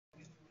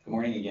Good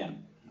morning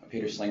again. I'm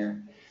Peter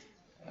Slinger,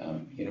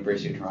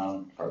 University of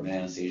Toronto, Department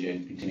of Anesthesia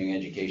and Continuing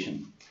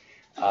Education.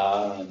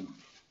 I'd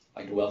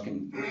like to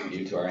welcome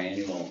you to our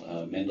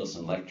annual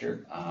Mendelson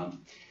Lecture.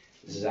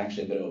 This is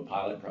actually a bit of a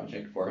pilot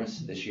project for us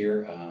this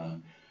year.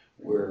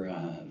 We're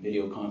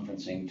video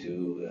conferencing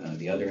to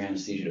the other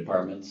anesthesia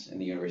departments in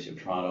the University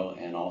of Toronto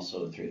and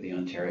also through the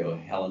Ontario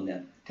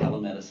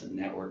Telemedicine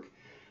Network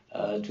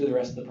to the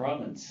rest of the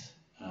province.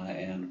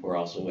 And we're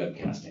also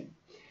webcasting.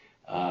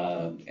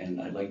 And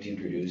I'd like to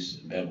introduce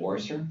Bev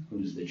Worser,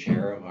 who's the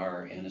chair of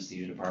our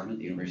anesthesia department at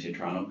the University of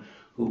Toronto,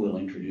 who will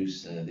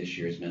introduce this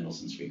year's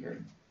Mendelson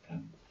speaker.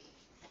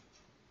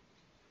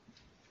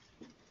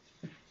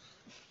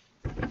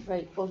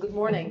 Right, well, good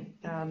morning,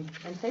 and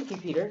thank you,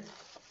 Peter.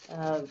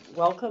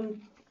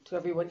 Welcome to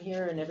everyone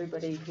here and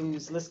everybody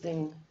who's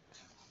listening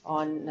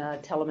on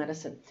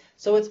telemedicine.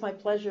 So it's my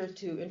pleasure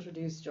to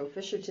introduce Joe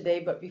Fisher today,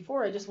 but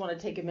before I just want to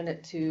take a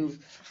minute to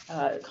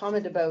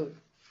comment about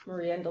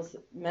Murray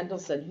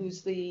Mendelson,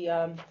 who's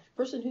the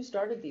person who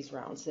started these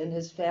rounds, and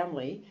his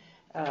family,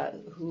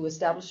 who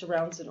established the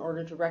rounds in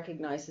order to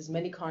recognize his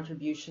many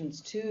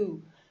contributions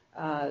to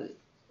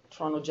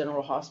Toronto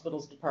General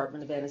Hospital's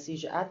Department of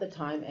Anesthesia at the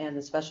time and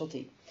the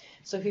specialty.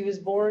 So he was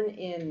born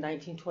in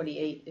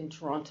 1928 in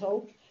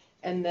Toronto,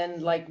 and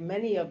then, like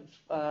many of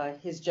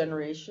his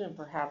generation, and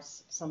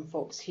perhaps some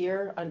folks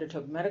here,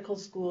 undertook medical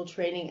school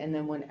training and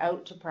then went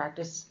out to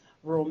practice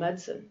rural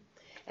medicine.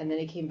 And then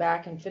he came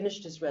back and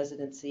finished his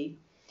residency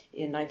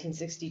in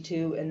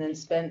 1962 and then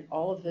spent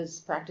all of his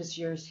practice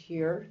years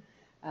here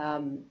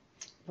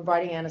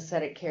providing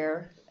anesthetic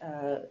care,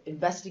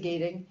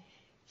 investigating,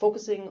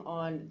 focusing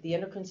on the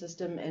endocrine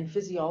system and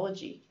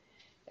physiology.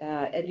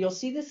 And you'll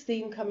see this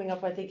theme coming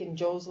up, I think, in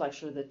Joe's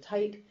lecture, the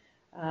tight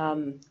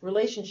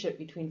relationship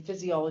between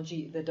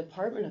physiology, the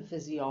Department of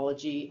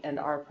Physiology, and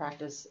our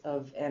practice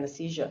of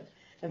anesthesia.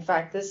 In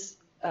fact, this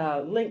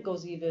link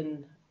goes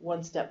even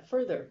one step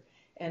further.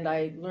 And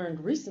I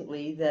learned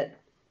recently that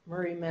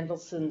Murray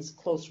Mendelson's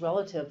close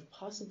relative,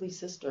 possibly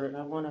sister, and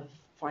I want to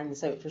find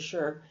this out for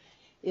sure,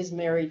 is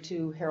married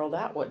to Harold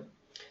Atwood,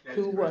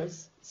 who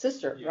was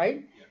sister,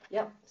 right?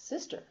 Yeah,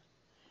 sister.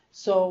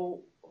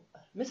 So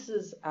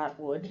Mrs.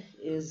 Atwood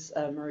is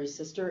Murray's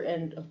sister,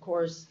 and of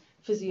course,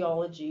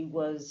 physiology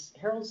was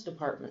Harold's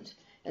department.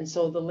 And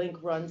so the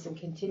link runs and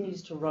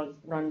continues to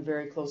run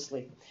very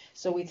closely.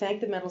 So we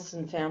thank the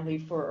Mendelson family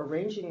for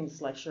arranging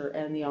this lecture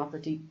and the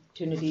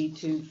opportunity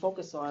to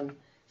focus on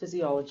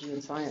physiology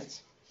and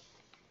science.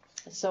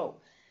 So,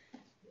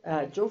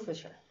 Joe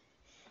Fisher,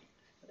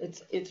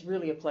 it's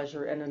really a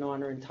pleasure and an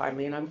honor and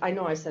timely, and I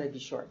know I said I'd be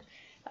short.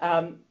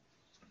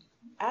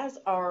 As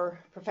our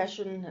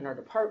profession and our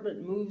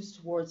department moves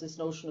towards this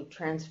notion of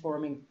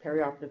transforming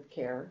perioperative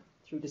care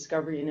through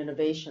discovery and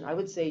innovation, I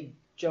would say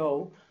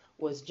Joe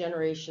was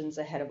generations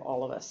ahead of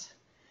all of us.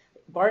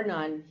 Bar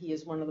none, he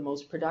is one of the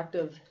most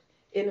productive,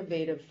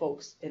 innovative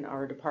folks in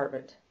our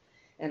department,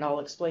 and I'll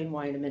explain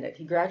why in a minute.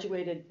 He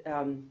graduated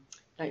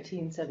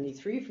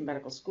 1973 from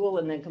medical school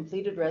and then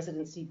completed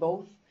residency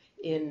both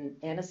in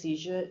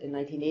anesthesia in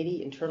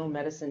 1980, internal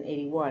medicine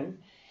 81,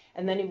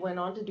 and then he went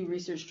on to do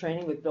research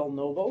training with Bill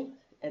Noble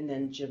and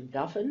then Jim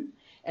Duffin,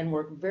 and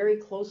worked very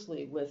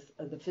closely with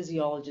the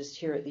physiologist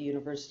here at the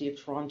University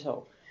of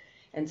Toronto.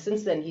 And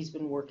since then, he's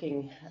been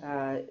working,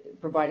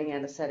 providing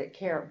anesthetic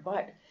care,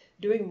 but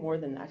doing more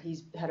than that.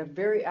 He's had a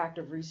very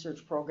active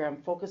research program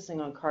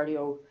focusing on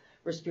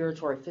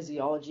cardiorespiratory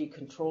physiology,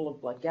 control of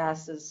blood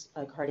gases,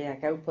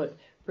 cardiac output,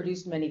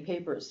 produced many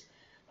papers.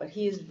 But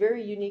he is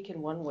very unique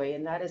in one way,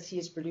 and that is he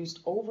has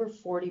produced over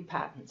 40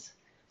 patents.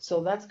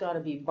 So that's got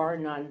to be, bar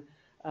none,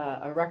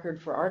 a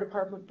record for our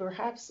department,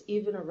 perhaps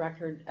even a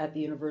record at the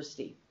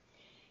university.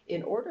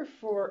 In order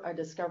for a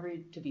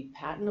discovery to be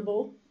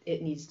patentable,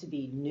 it needs to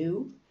be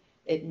new,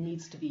 it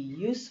needs to be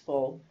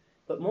useful,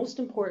 but most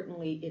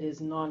importantly, it is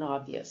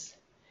non-obvious.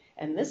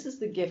 And this is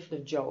the gift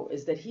of Joe,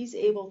 is that he's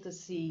able to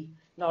see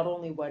not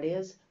only what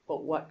is,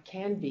 but what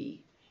can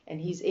be.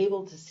 And he's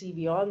able to see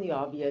beyond the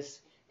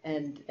obvious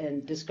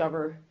and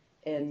discover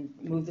and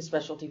move the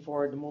specialty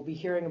forward. And we'll be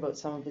hearing about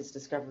some of his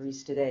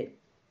discoveries today.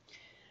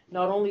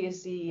 Not only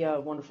is he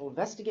a wonderful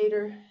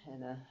investigator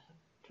and a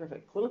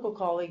terrific clinical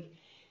colleague,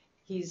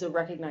 he's a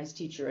recognized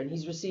teacher, and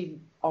he's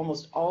received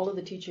almost all of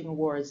the teaching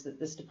awards that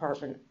this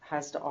department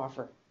has to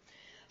offer.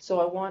 So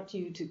I want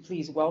you to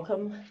please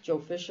welcome Joe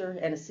Fisher,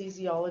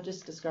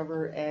 anesthesiologist,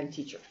 discoverer, and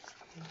teacher.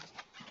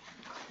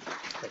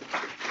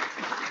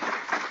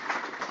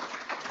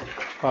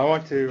 I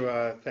want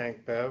to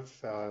thank Bev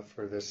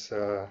for this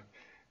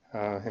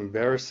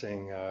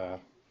embarrassing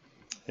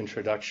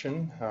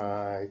introduction.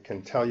 I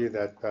can tell you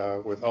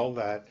that with all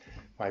that,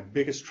 my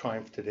biggest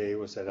triumph today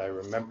was that I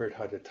remembered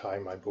how to tie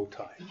my bow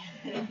tie.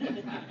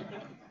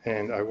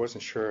 And I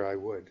wasn't sure I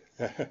would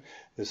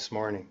this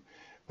morning.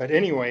 But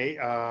anyway,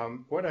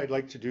 what I'd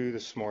like to do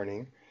this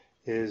morning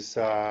is,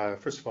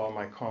 first of all,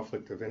 my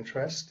conflict of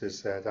interest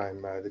is that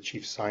I'm the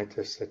chief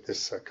scientist at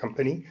this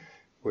company,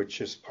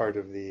 which is part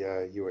of the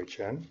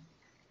UHN.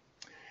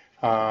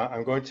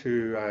 I'm going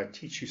to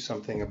teach you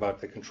something about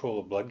the control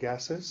of blood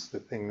gases, the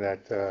thing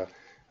that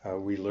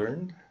we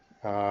learned.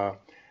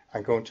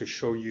 I'm going to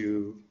show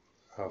you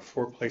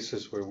 4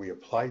 places where we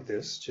applied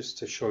this, just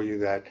to show you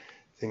that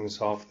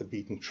things off the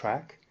beaten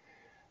track.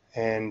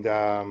 And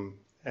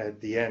at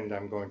the end,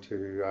 I'm going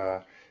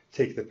to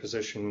take the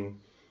position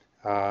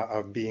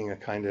of being a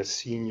kind of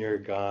senior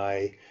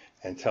guy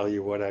and tell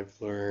you what I've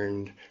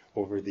learned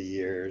over the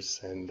years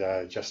and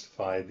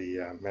justify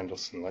the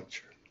Mendelson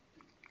Lecture.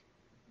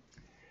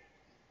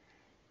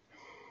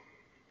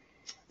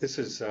 This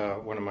is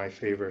one of my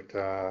favorite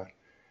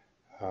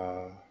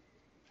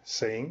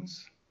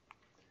sayings,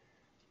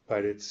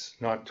 but it's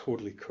not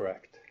totally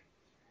correct.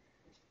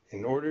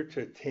 In order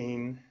to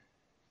attain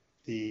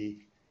the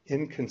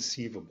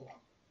inconceivable,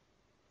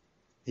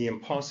 the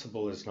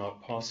impossible is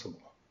not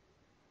possible.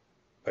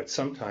 But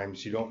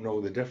sometimes you don't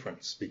know the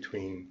difference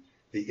between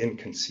the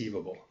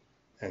inconceivable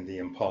and the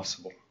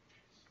impossible.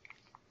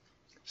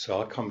 So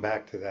I'll come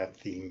back to that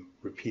theme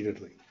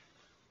repeatedly.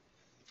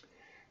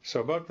 So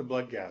about the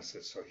blood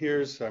gases. So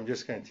I'm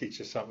just going to teach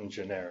you something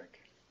generic.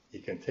 You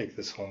can take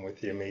this home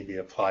with you, maybe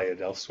apply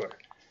it elsewhere.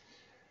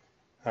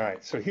 All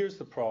right, so here's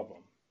the problem.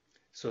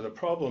 So the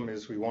problem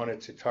is we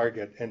wanted to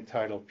target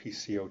end-tidal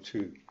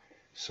PCO2.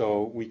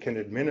 So we can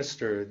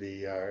administer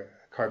the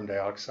carbon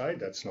dioxide,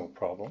 that's no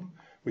problem.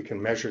 We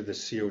can measure the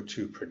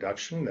CO2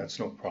 production, that's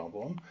no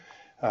problem.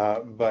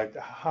 But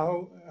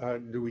how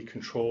do we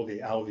control the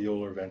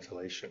alveolar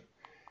ventilation?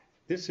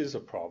 This is a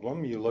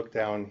problem. You look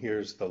down,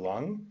 here's the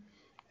lung,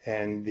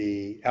 and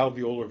the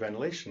alveolar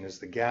ventilation is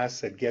the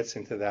gas that gets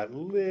into that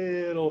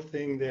little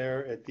thing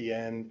there at the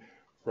end,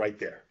 right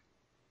there.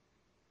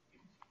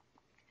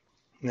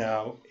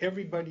 Now,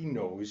 everybody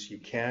knows you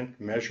can't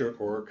measure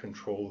or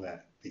control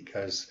that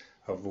because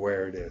of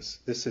where it is.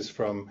 This is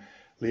from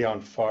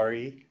Leon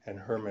Fari and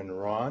Herman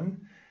Rahn,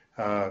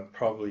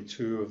 probably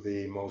 2 of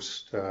the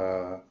most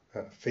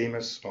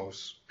famous,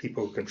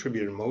 people who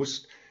contributed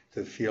most to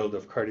the field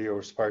of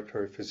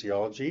cardiorespiratory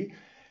physiology.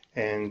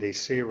 And they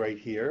say right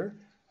here,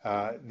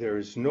 there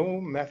is no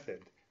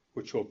method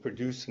which will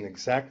produce an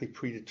exactly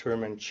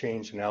predetermined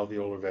change in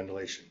alveolar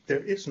ventilation.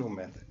 There is no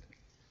method,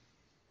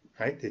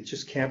 right? It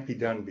just can't be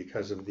done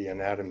because of the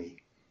anatomy.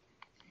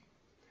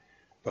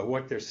 But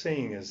what they're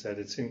saying is that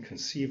it's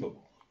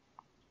inconceivable.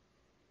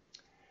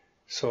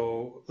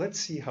 So let's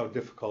see how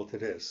difficult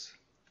it is.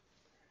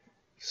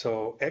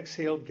 So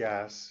exhaled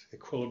gas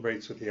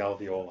equilibrates with the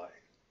alveoli.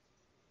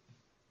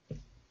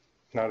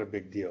 Not a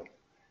big deal.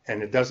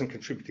 And it doesn't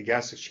contribute to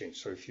gas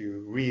exchange. So if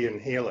you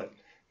re-inhale it,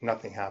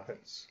 nothing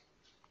happens.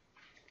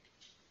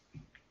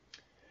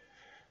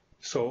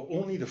 So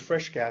only the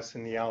fresh gas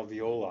in the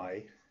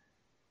alveoli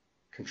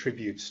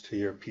contributes to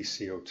your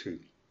PCO2.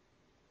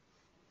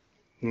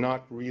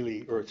 Not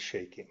really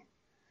earth-shaking.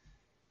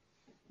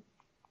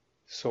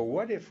 So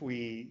what if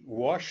we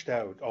washed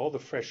out all the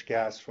fresh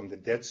gas from the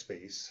dead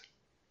space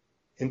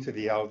into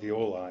the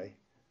alveoli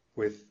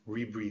with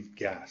rebreathed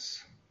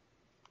gas?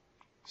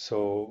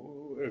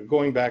 So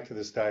going back to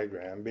this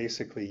diagram,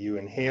 basically you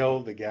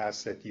inhale the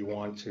gas that you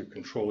want to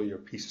control your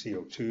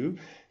PCO2,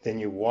 then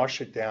you wash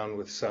it down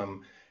with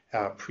some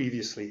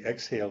previously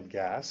exhaled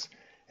gas,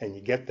 and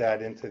you get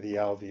that into the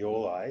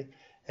alveoli,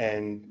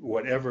 and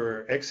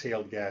whatever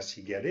exhaled gas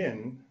you get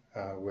in,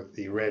 with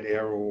the red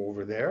arrow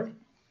over there,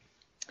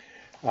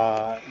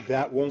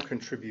 that won't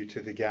contribute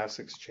to the gas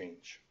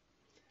exchange.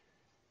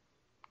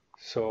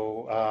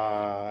 So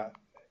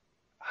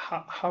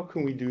how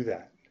can we do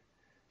that?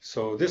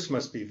 So this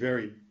must be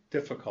very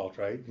difficult,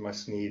 right? You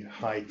must need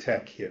high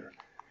tech here.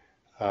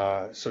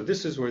 So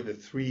this is where the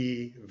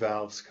 3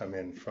 valves come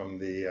in from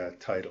the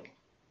title.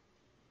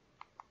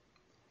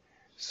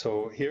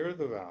 So here are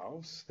the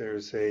valves.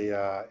 There's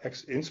a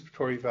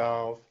inspiratory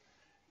valve,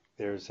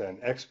 there's an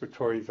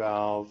expiratory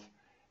valve,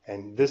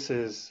 and this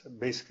is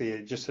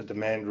basically just a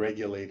demand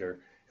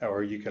regulator,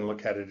 or you can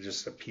look at it as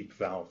just a PEEP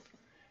valve.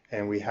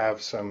 And we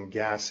have some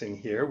gas in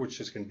here, which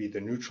is going to be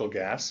the neutral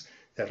gas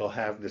that'll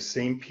have the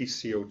same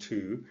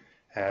PCO2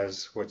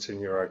 as what's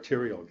in your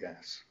arterial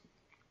gas.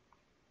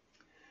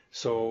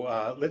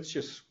 So let's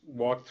just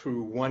walk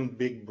through one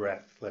big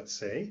breath, let's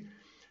say.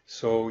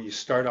 So you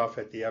start off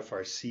at the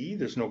FRC.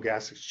 There's no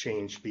gas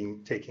exchange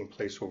taking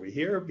place over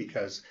here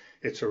because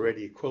it's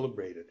already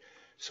equilibrated.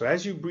 So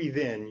as you breathe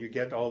in, you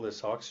get all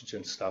this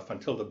oxygen stuff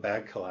until the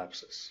bag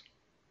collapses,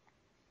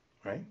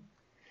 right?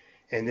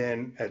 And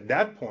then at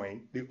that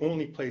point, the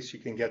only place you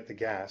can get the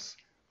gas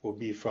will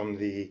be from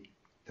the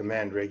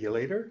demand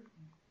regulator,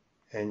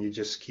 and you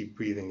just keep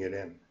breathing it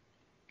in.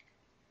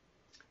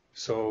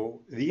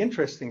 So the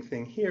interesting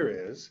thing here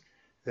is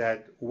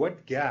that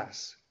what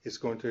gas is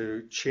going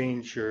to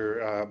change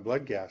your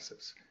blood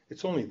gases?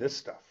 It's only this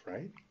stuff,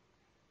 right?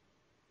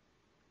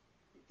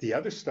 The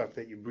other stuff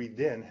that you breathed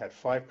in had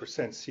 5%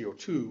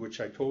 CO2, which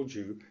I told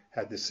you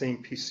had the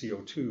same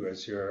PCO2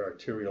 as your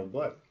arterial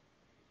blood.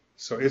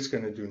 So it's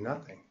going to do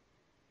nothing.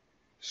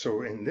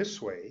 So in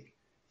this way,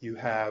 you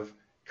have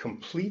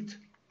complete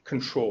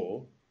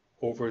control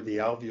over the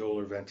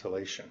alveolar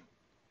ventilation.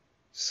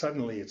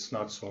 Suddenly, it's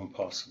not so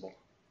impossible.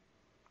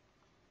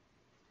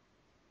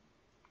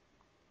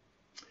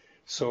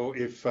 So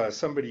if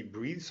somebody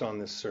breathes on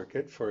this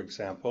circuit, for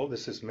example,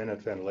 this is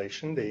minute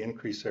ventilation, they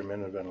increase their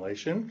minute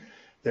ventilation,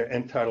 their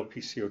end-tidal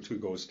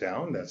PCO2 goes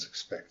down, that's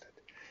expected.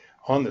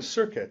 On the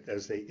circuit,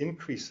 as they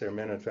increase their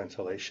minute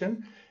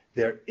ventilation,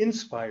 their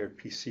inspired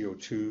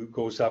PCO2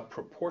 goes up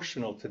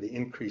proportional to the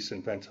increase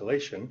in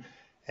ventilation,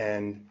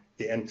 and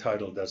the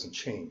end-tidal doesn't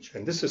change.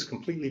 And this is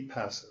completely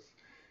passive.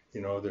 You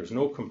know, there's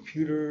no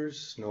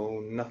computers, no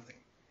nothing.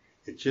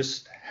 It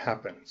just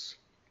happens.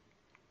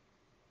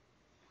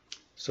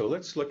 So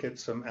let's look at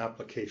some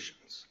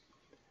applications.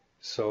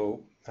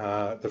 So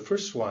the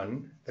first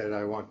one that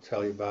I want to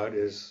tell you about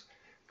is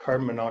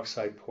carbon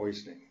monoxide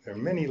poisoning. There are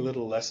many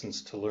little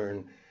lessons to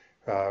learn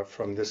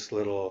from this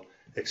little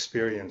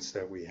experience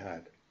that we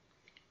had.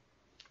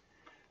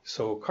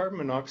 So carbon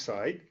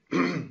monoxide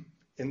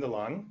in the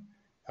lung,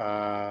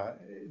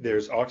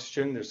 there's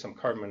oxygen, there's some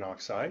carbon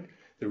monoxide.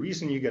 The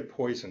reason you get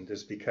poisoned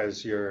is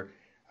because your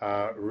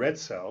red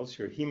cells,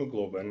 your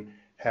hemoglobin,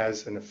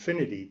 has an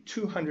affinity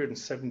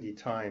 270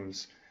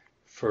 times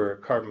for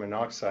carbon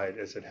monoxide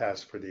as it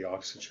has for the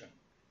oxygen.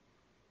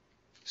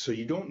 So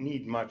you don't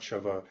need much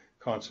of a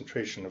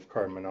concentration of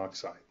carbon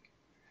monoxide.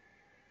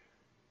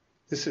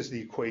 This is the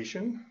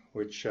equation,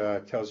 which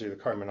tells you the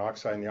carbon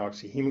monoxide and the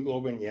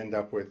oxyhemoglobin. You end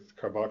up with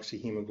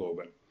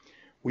carboxyhemoglobin.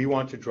 We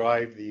want to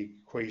drive the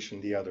equation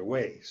the other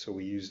way, so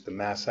we use the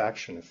mass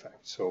action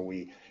effect. So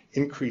we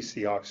increase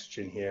the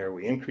oxygen here,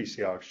 we increase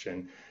the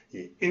oxygen,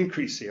 you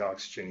increase the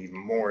oxygen even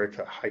more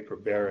to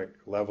hyperbaric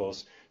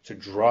levels to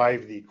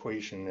drive the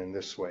equation in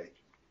this way.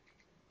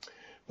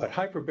 But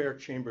hyperbaric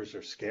chambers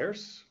are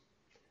scarce,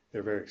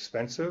 they're very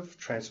expensive,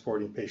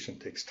 transporting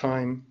patient takes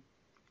time.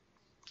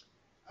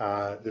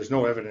 There's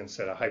no evidence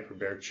that a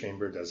hyperbaric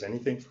chamber does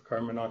anything for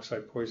carbon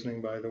monoxide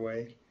poisoning, by the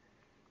way.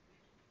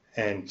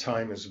 And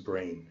time is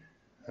brain,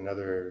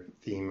 another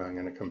theme I'm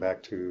going to come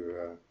back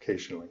to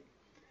occasionally.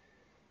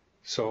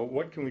 So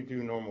what can we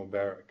do normal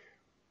baric?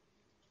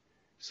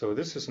 So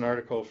this is an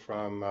article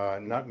from,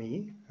 not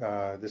me,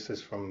 this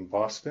is from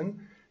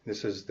Boston.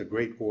 This is the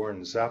Great War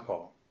in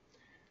Zapal.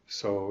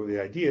 So the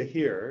idea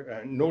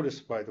here, notice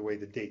by the way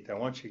the date, I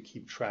want you to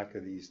keep track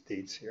of these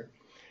dates here.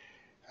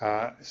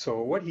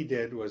 So what he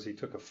did was he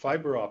took a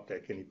fiber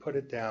optic and he put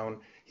it down.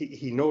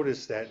 He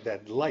noticed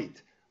that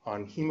light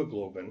on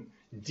hemoglobin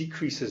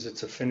decreases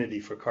its affinity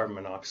for carbon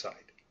monoxide.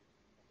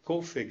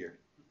 Go figure.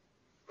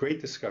 Great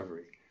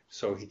discovery.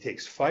 So he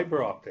takes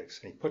fiber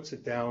optics and he puts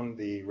it down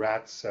the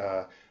rat's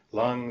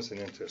lungs and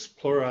into his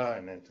pleura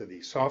and into the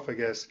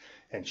esophagus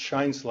and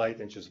shines light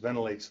and just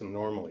ventilates them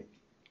normally.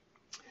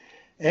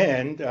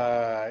 And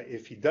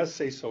if he does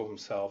say so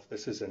himself,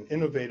 this is an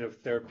innovative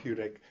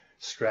therapeutic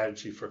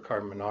strategy for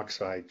carbon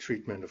monoxide,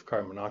 treatment of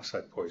carbon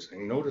monoxide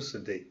poisoning. Notice the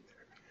date.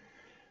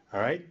 All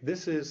right,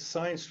 this is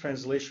Science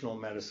Translational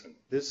Medicine.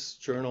 This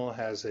journal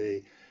has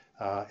a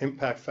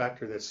impact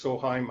factor that's so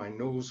high my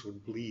nose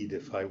would bleed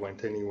if I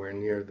went anywhere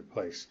near the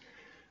place.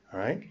 All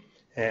right,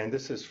 and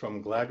this is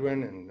from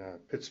Gladwin in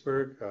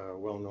Pittsburgh, a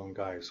well-known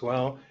guy as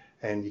well.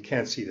 And you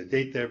can't see the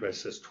date there, but it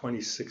says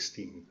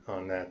 2016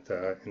 on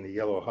that in the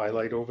yellow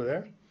highlight over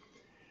there.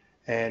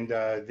 And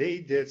they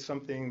did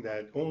something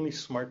that only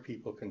smart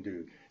people can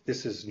do.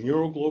 This is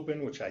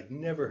neuroglobin, which I'd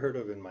never heard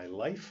of in my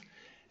life.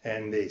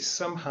 And they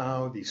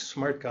somehow, these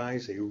smart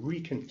guys, they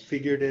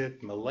reconfigured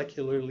it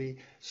molecularly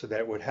so that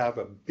it would have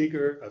a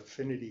bigger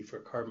affinity for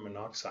carbon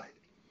monoxide.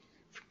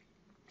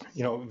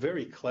 You know,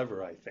 very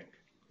clever, I think.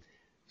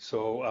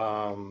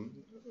 So,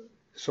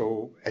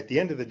 so at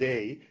the end of the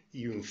day,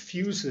 you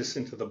infuse this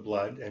into the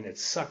blood and it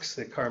sucks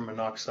the carbon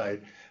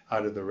monoxide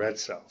out of the red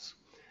cells.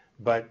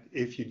 But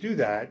if you do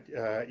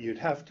that, you'd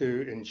have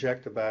to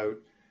inject about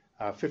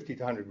 50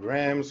 to 100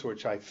 grams,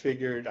 which I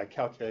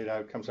calculated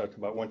out, comes out to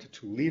about 1 to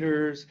 2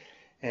 liters.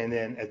 And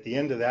then at the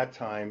end of that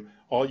time,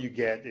 all you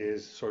get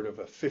is sort of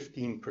a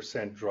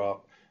 15%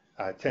 drop,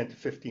 10 to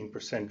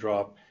 15%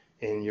 drop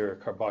in your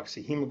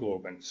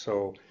carboxyhemoglobin.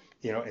 So,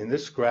 you know, in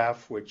this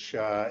graph, which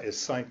is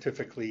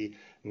scientifically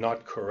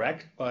not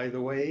correct, by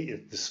the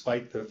way,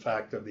 despite the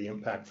fact of the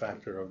impact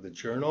factor of the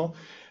journal,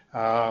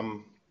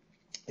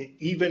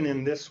 even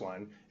in this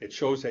one, it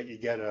shows that you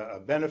get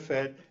a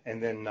benefit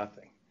and then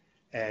nothing.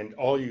 And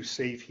all you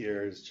save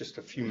here is just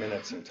a few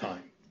minutes in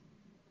time.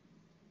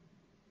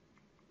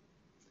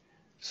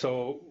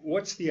 So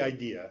what's the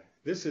idea?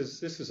 This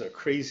is a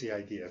crazy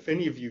idea. If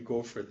any of you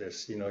go for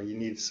this, you know, you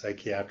need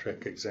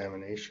psychiatric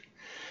examination.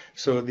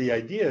 So the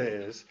idea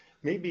is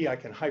maybe I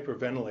can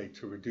hyperventilate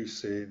to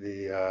reduce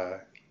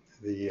the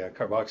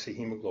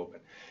carboxyhemoglobin.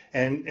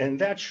 And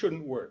that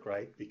shouldn't work,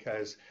 right?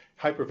 Because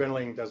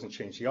hyperventilating doesn't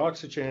change the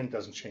oxygen,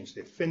 doesn't change the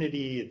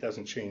affinity, it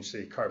doesn't change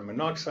the carbon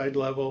monoxide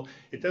level,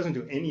 it doesn't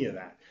do any of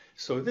that.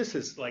 So this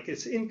is like,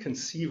 it's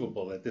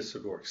inconceivable that this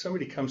would work.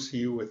 Somebody comes to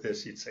you with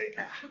this, you'd say,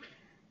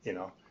 you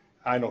know,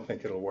 I don't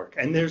think it'll work.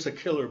 And there's a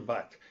killer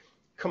but.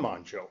 Come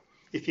on, Joe.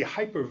 If you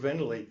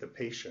hyperventilate the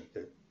patient,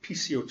 the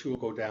PCO2 will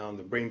go down,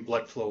 the brain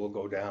blood flow will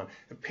go down,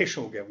 the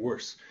patient will get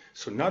worse.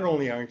 So not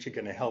only aren't you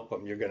going to help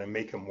them, you're going to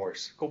make them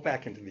worse. Go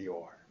back into the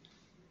OR.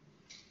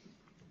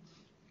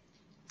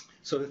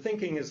 So the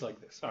thinking is like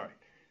this. All right.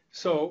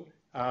 So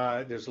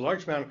there's a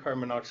large amount of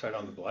carbon monoxide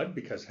on the blood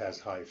because it has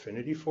high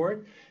affinity for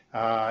it.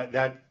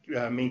 That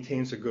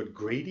maintains a good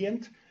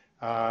gradient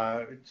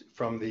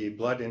from the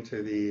blood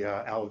into the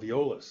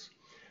alveolus.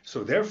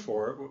 So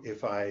therefore,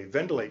 if I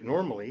ventilate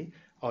normally,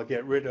 I'll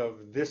get rid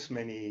of this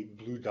many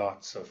blue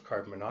dots of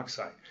carbon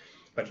monoxide.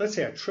 But let's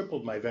say I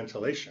tripled my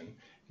ventilation.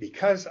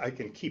 Because I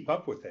can keep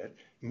up with it,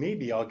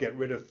 maybe I'll get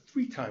rid of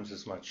 3 times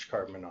as much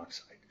carbon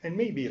monoxide, and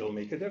maybe it'll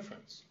make a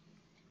difference.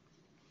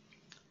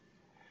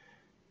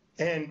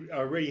 And I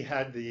already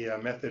had the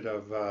method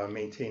of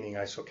maintaining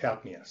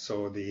isocapnia.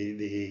 So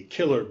the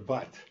killer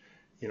butt,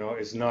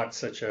 is not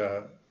such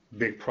a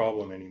big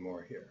problem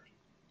anymore here.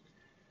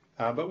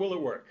 But will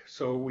it work?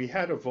 So we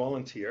had a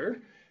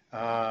volunteer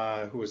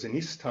who was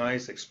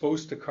anesthetized,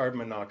 exposed to carbon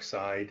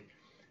monoxide,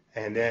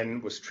 and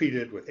then was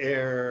treated with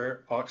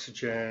air,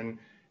 oxygen,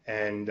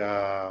 and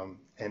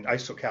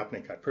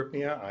isocapnic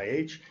hyperpnea,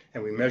 IH,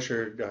 and we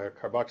measured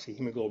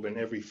carboxyhemoglobin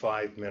every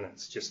 5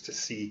 minutes just to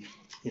see,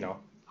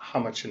 how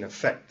much an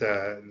effect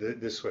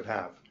this would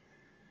have.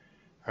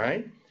 All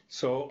right.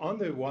 So on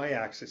the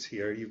y-axis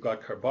here, you've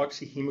got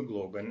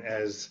carboxyhemoglobin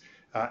as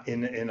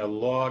in a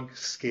log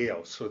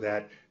scale, so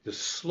that the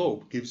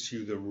slope gives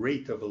you the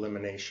rate of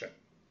elimination.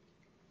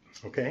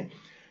 Okay.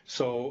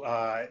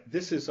 So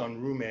this is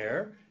on room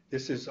air.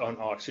 This is on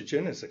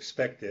oxygen as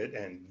expected,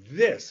 and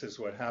this is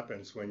what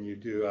happens when you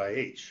do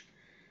IH.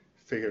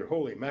 Figured,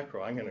 holy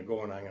mackerel, I'm going to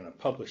go and I'm going to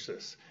publish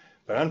this.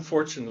 But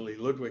unfortunately,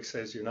 Ludwig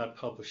says you're not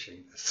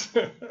publishing this.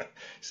 He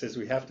says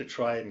we have to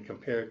try and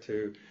compare it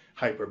to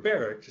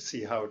hyperbaric to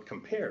see how it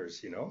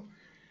compares,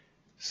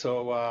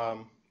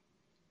 So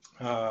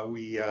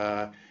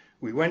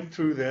we went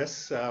through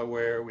this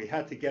where we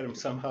had to get him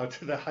somehow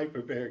to the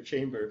hyperbaric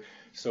chamber.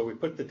 So we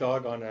put the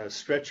dog on a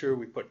stretcher.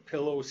 We put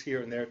pillows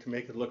here and there to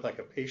make it look like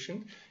a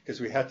patient, because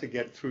we had to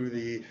get through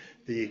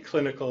the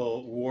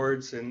clinical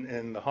wards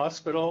in the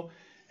hospital.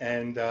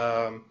 And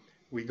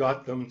we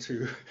got them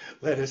to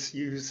let us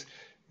use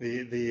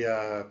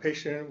the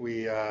patient.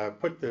 We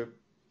put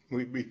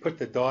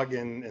the dog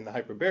in the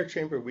hyperbaric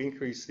chamber. We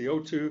increased the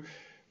O2.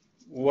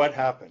 What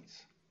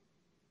happens?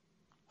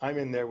 I'm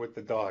in there with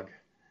the dog.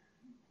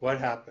 What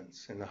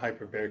happens in the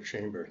hyperbaric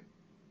chamber?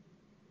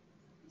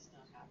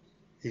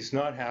 He's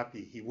not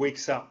happy. He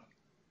wakes up.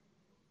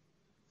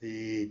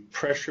 The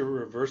pressure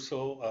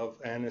reversal of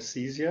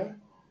anesthesia?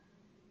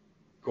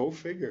 Go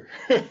figure.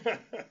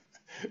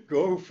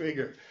 Go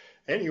figure.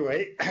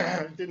 Anyway,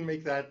 didn't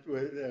make that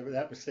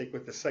mistake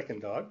with the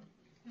second dog.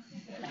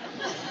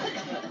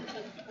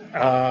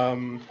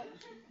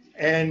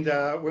 And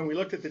when we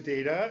looked at the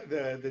data,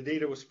 the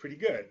data was pretty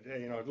good.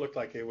 It looked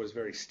like it was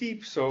very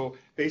steep. So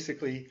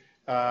basically,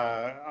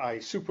 I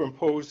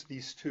superimposed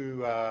these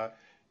two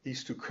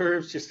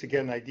curves just to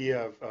get an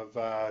idea of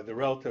the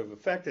relative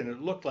effect, and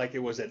it looked like it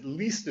was at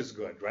least as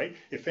good, right?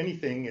 If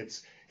anything,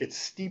 it's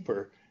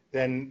steeper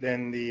than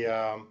the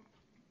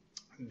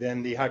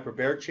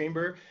hyperbaric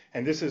chamber,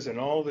 and this is in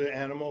all the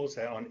animals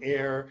on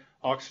air,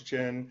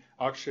 oxygen,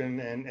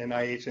 and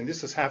IH, and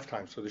this is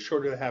halftime. So the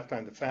shorter the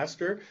halftime, the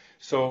faster.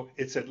 So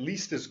it's at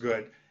least as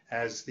good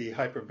as the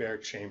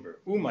hyperbaric chamber.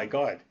 Oh my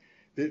God,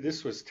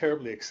 this was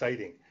terribly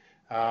exciting.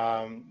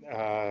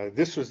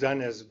 This was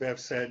done, as Bev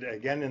said,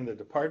 again in the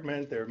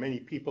department. There are many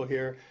people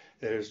here.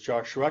 There's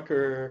Josh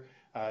Rucker.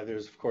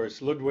 There's, of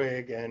course,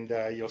 Ludwig, and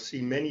you'll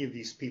see many of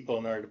these people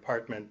in our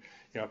department,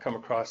 come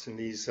across in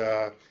these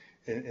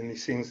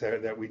things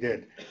that we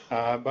did.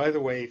 By the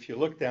way, if you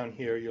look down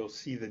here, you'll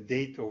see the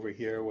date over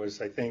here was,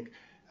 I think,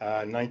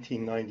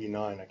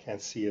 1999. I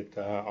can't see it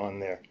on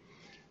there.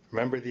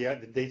 Remember the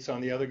dates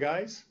on the other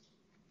guys?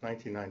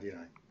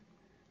 1999.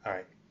 All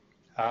right.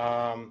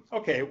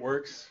 Okay, it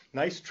works.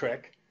 Nice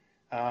trick.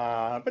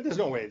 But there's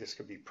no way this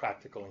could be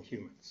practical in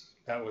humans.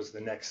 That was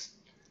the next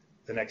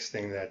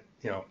thing that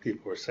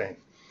people were saying.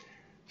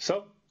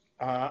 So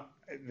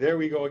there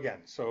we go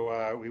again.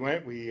 So we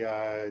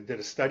did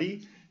a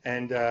study,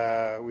 and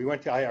we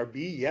went to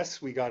IRB.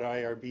 Yes, we got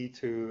IRB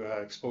to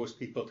expose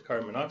people to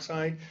carbon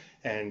monoxide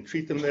and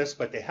treat them this,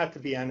 but they had to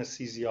be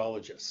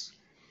anesthesiologists.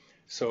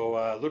 So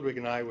Ludwig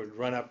and I would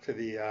run up to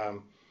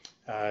the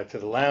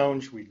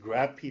lounge. We'd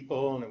grab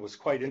people, and it was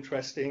quite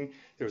interesting.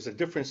 There was a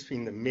difference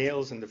between the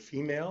males and the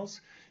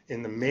females.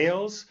 In the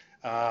males,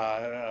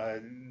 they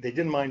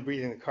didn't mind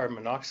breathing the carbon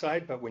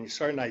monoxide, but when you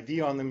start an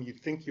IV on them, you'd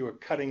think you were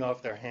cutting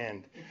off their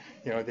hand.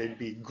 They'd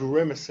be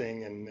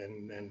grimacing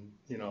and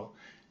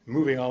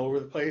moving all over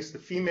the place. The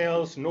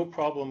females, no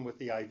problem with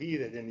the IV. They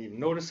didn't even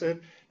notice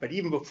it. But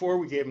even before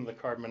we gave them the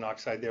carbon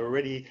monoxide, they were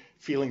already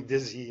feeling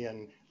dizzy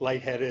and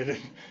lightheaded.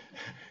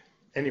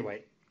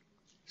 Anyway,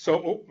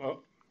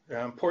 so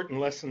important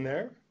lesson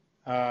there.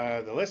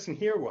 The lesson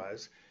here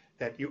was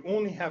that you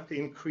only have to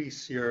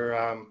increase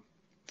your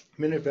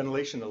minute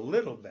ventilation a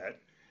little bit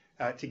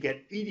to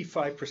get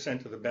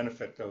 85% of the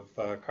benefit of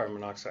carbon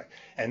monoxide.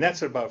 And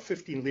that's about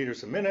 15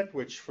 liters a minute,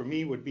 which for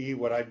me would be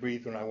what I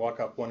breathe when I walk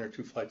up 1 or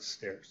 2 flights of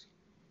stairs.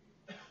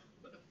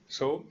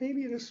 So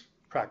maybe it is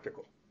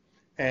practical.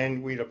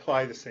 And we'd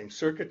apply the same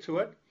circuit to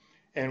it.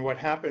 And what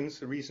happens,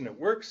 the reason it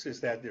works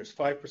is that there's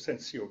 5%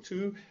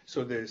 CO2,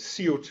 so the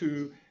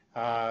CO2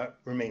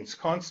 remains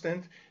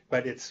constant,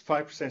 but it's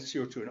 5%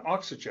 CO2 and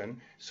oxygen,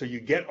 so you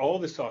get all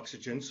this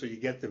oxygen, so you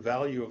get the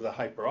value of the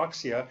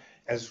hyperoxia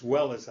as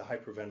well as the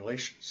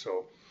hyperventilation.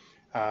 So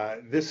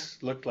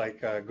this looked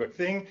like a good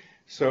thing.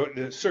 So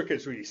the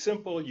circuit's really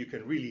simple. You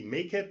can really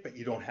make it, but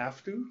you don't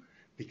have to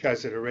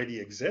because it already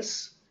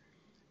exists.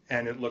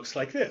 And it looks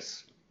like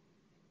this.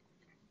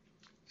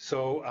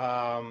 So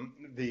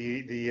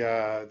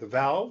the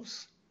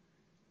valves,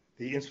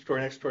 the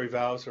inspiratory and expiratory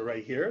valves are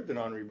right here, the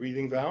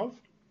non-rebreathing valve.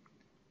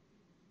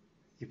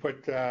 You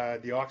put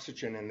the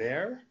oxygen in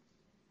there,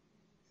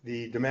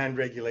 the demand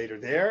regulator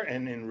there,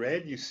 and in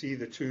red you see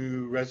the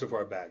two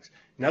reservoir bags.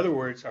 In other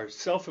words, our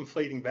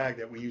self-inflating bag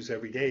that we use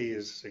every day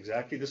is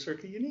exactly the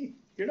circuit you need.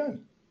 You're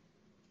done.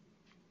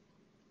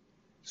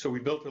 So we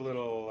built a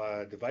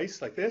little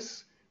device like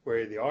this,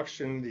 where the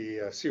oxygen,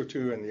 the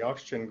CO2 and the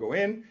oxygen go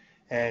in,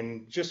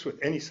 and just with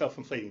any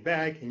self-inflating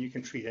bag, and you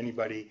can treat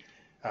anybody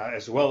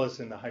as well as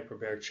in the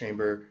hyperbaric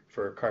chamber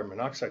for carbon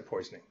monoxide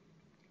poisoning.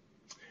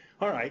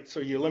 All right, so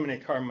you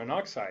eliminate carbon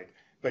monoxide,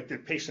 but the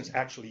patients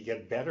actually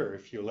get better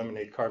if you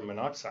eliminate carbon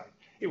monoxide.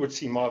 It would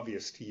seem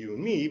obvious to you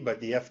and me,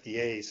 but the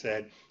FDA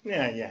said,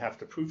 yeah, you have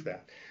to prove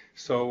that.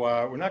 So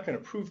we're not going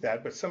to prove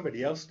that, but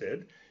somebody else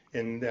did.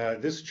 In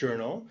this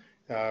journal,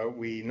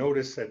 we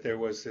noticed that there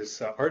was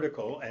this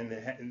article, and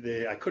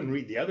I couldn't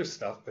read the other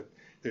stuff, but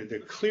the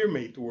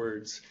ClearMate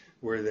words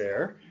were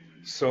there.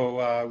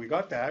 So we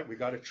got that, we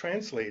got it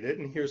translated,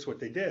 and here's what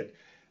they did.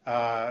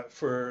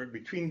 For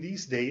between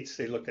these dates,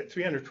 they looked at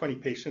 320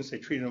 patients, they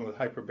treated them with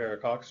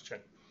hyperbaric oxygen.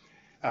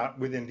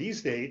 Within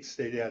these dates,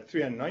 they had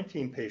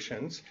 319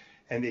 patients,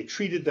 and they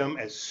treated them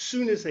as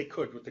soon as they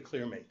could with the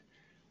ClearMate.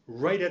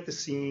 Right at the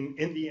scene,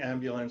 in the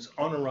ambulance,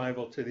 on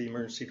arrival to the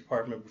emergency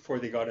department before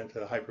they got into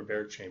the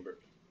hyperbaric chamber.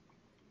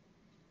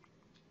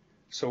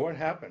 So what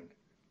happened?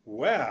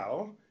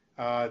 Well,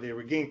 they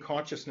regained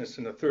consciousness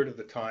in a third of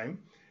the time.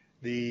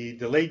 The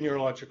delayed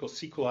neurological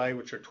sequelae,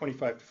 which are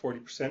 25 to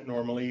 40%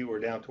 normally, were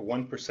down to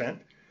 1%.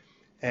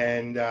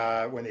 And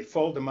when they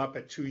followed them up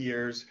at 2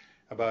 years,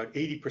 about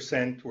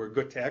 80% were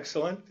good to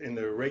excellent in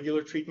the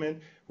regular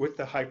treatment. With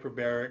the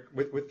hyperbaric,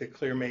 with the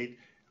ClearMate,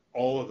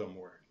 all of them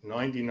were,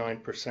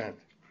 99%.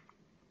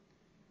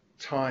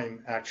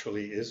 Time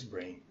actually is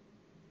brain.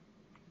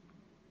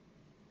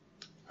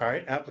 All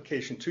right,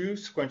 application 2,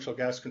 sequential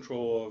gas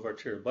control of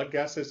arterial blood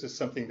gases is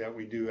something that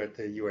we do at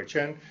the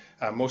UHN.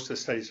 Most of the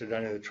studies are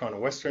done in the Toronto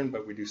Western,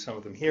 but we do some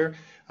of them here.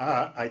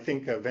 I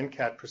think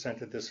Venkat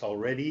presented this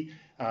already.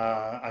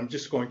 I'm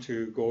just going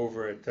to go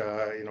over it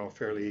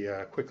fairly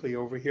quickly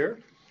over here.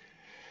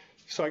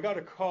 So I got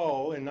a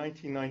call in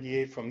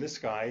 1998 from this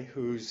guy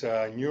who's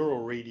a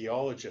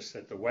neuroradiologist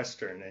at the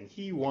Western, and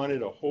he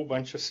wanted a whole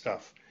bunch of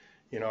stuff.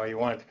 You know, he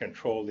wanted to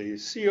control the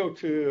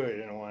CO2, he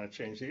didn't want to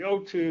change the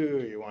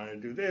O2, he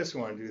wanted to do this, he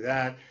wanted to do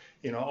that,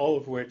 all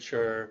of which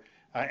are,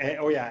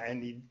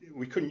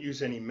 we couldn't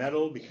use any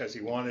metal because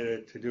he wanted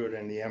it to do it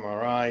in the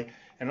MRI,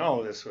 and all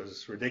of this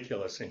was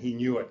ridiculous, and he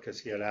knew it because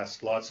he had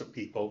asked lots of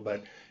people,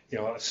 but,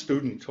 a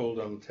student told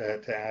him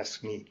to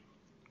ask me.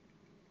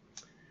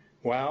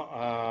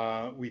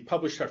 Well, we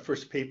published our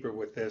first paper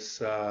with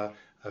this a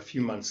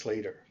few months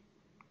later.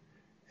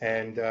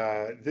 And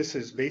this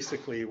is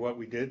basically what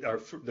we did.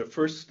 The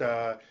first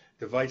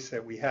device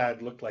that we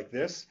had looked like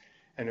this,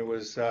 and it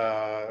was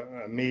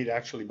made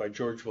actually by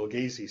George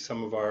Vilghese.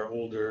 Some of our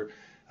older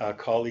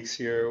colleagues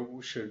here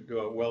should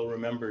well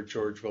remember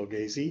George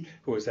Vilghese,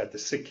 who was at the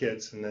Sick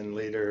Kids and then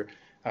later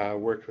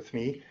worked with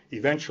me.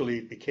 Eventually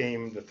it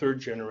became the third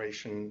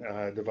generation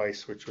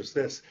device, which was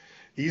this.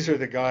 These are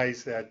the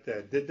guys that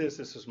did this.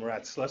 This is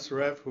Murat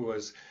Slesarev, who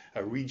was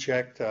a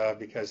reject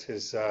because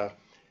his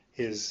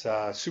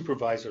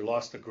supervisor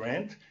lost a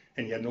grant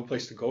and he had no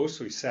place to go,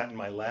 so he sat in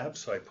my lab,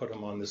 so I put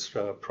him on this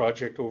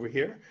project over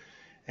here.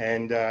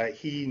 And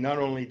he not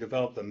only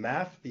developed the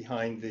math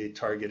behind the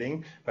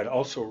targeting, but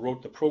also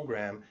wrote the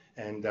program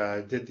and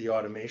did the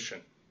automation.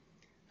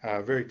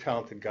 Very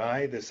talented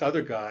guy. This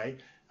other guy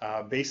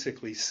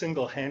basically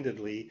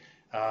single-handedly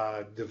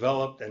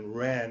developed and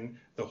ran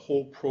the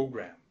whole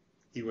program.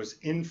 He was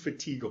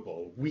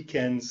infatigable,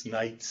 weekends,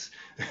 nights.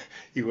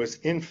 He was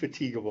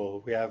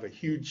infatigable. We have a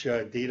huge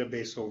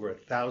database, over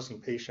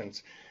 1,000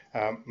 patients,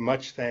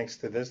 much thanks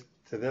to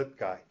that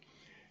guy.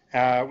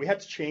 We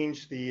had to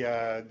change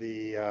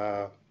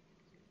the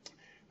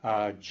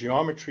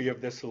geometry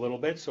of this a little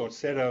bit. So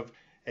instead of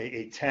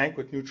a tank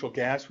with neutral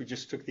gas, we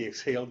just took the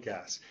exhaled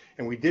gas.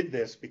 And we did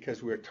this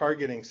because we were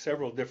targeting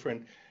several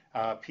different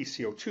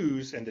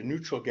PCO2s, and the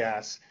neutral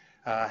gas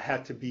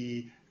had to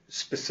be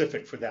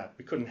specific for that.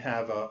 We couldn't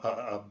have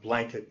a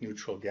blanket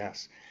neutral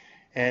gas.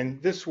 And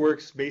this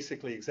works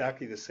basically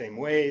exactly the same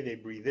way. They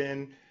breathe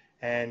in,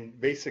 and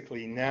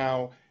basically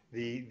now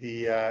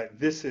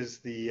this is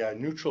the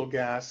neutral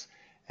gas,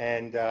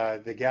 and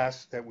the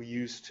gas that we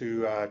use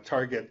to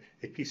target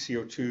a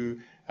PCO2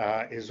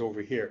 is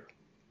over here.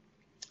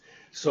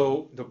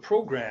 So the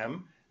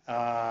program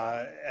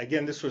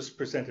Again, this was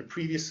presented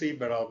previously,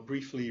 but I'll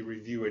briefly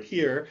review it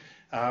here.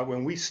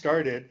 When we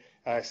started,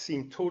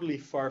 seemed totally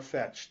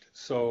far-fetched.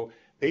 So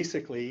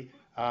basically,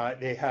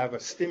 they have a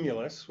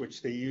stimulus,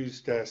 which they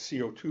used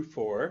CO2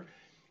 for,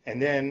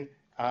 and then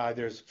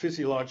there's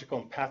physiological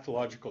and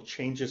pathological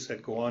changes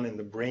that go on in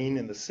the brain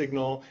and the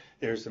signal.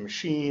 There's the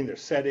machine,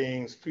 there's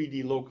settings,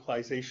 3D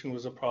localization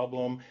was a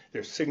problem,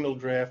 there's signal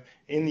drift.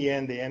 In the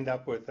end, they end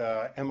up with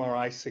a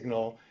MRI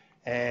signal,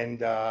 and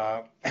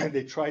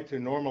they tried to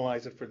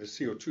normalize it for the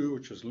CO2,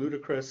 which was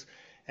ludicrous,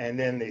 and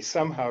then they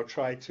somehow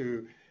tried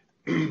to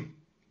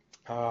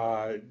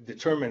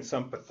determine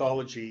some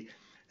pathology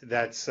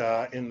that's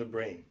in the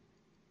brain.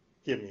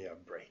 Give me a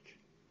break,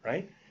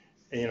 right?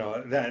 You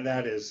know,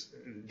 that is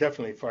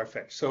definitely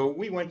far-fetched. So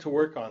we went to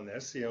work on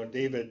this. You know,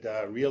 David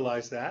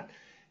realized that,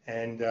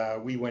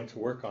 and we went to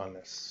work on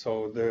this.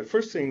 So the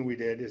first thing we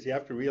did is you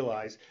have to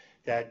realize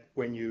that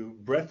when you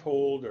breath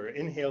hold or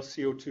inhale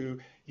CO2,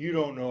 you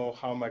don't know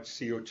how much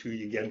CO2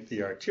 you get into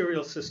the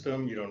arterial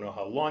system. You don't know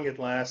how long it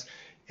lasts.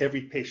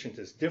 Every patient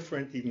is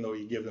different, even though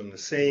you give them the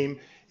same.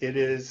 It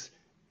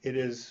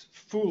is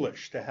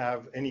foolish to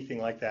have anything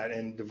like that,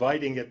 and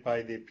dividing it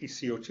by the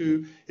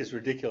PCO2 is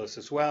ridiculous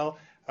as well.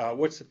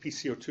 What's the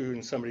PCO2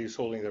 in somebody who's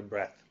holding their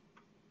breath?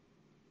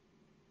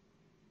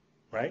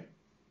 Right?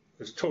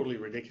 It's totally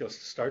ridiculous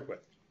to start with.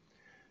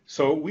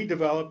 So we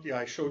developed,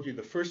 I showed you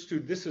the first two.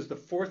 This is the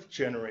 4th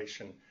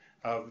generation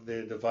of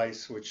the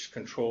device which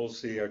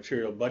controls the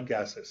arterial blood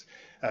gases.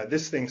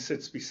 This thing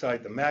sits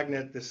beside the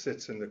magnet. This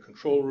sits in the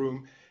control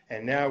room.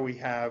 And now we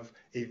have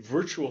a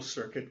virtual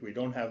circuit. We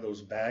don't have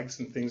those bags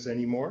and things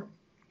anymore.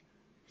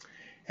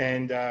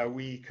 And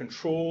we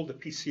control the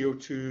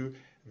PCO2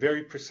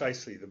 very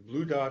precisely. The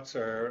blue dots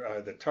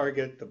are the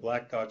target. The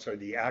black dots are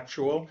the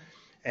actual.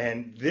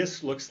 And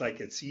this looks like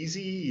it's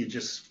easy. You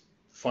just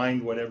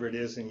find whatever it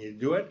is and you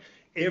do it.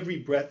 Every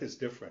breath is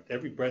different.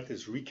 Every breath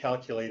is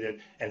recalculated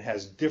and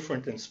has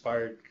different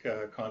inspired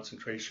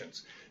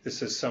concentrations.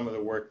 This is some of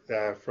the work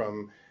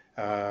from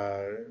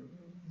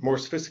more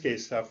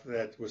sophisticated stuff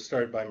that was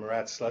started by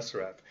Murat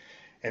Slesarev.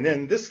 And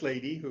then this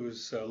lady,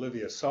 who's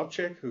Olivia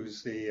Sobchak,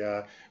 who's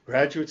the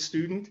graduate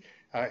student,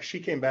 she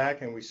came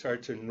back and we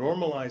started to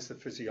normalize the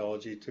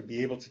physiology to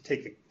be able to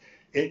take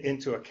it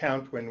into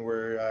account when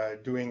we're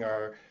doing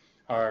our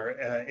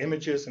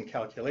images and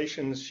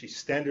calculations. She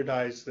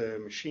standardized the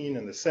machine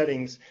and the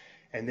settings,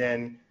 and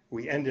then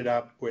we ended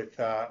up with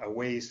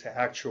ways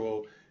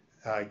to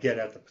get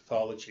at the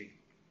pathology.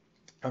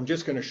 I'm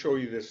just going to show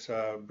you this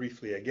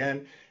briefly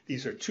again.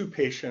 These are 2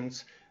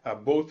 patients,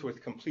 both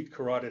with complete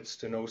carotid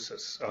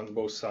stenosis on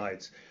both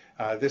sides.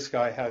 This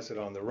guy has it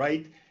on the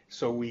right.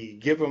 So we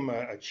give him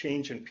a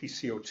change in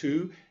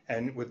PCO2,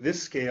 and with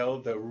this scale,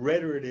 the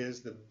redder it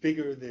is, the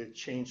bigger the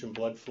change in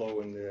blood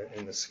flow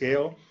in the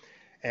scale.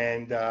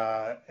 And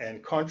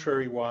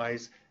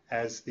contrary-wise,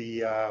 as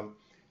the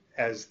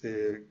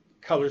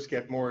colors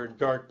get more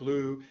dark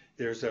blue,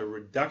 there's a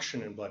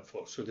reduction in blood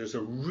flow. So there's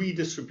a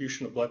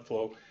redistribution of blood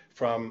flow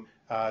from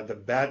the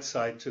bad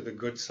side to the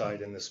good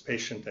side in this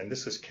patient, and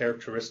this is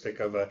characteristic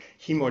of a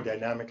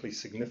hemodynamically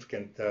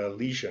significant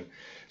lesion.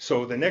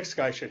 So the next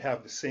guy should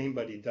have the same,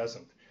 but he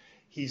doesn't.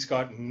 He's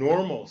got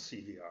normal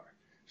CVR.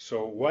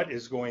 So what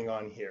is going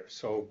on here?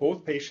 So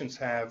both patients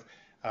have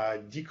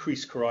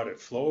decreased carotid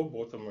flow.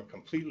 Both of them are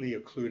completely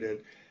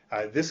occluded.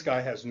 This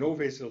guy has no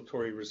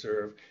vasodilatory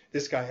reserve.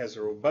 This guy has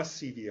a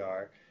robust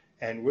CVR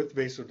and with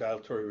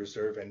vasodilatory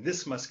reserve, and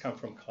this must come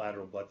from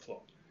collateral blood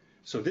flow.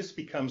 So this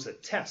becomes a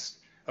test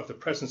of the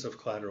presence of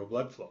collateral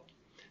blood flow.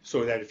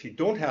 So that if you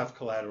don't have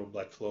collateral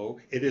blood flow,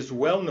 it is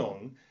well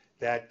known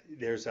that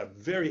there's a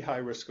very high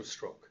risk of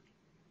stroke.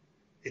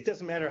 It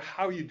doesn't matter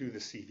how you do the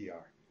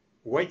CVR,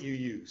 what you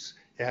use,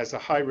 it has a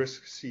high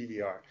risk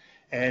CVR.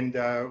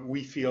 And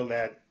we feel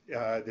that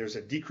there's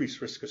a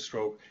decreased risk of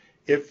stroke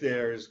if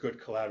there's good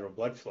collateral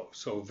blood flow.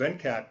 So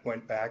Venkat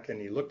went back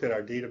and he looked at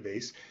our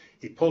database.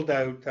 He pulled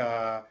out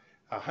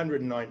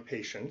 109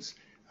 patients.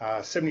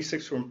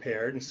 76 were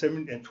impaired,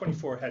 and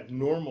 24 had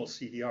normal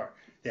CVR.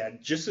 They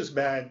had just as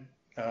bad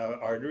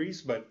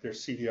arteries, but their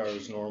CVR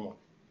was normal.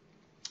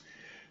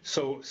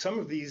 So some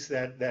of these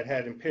that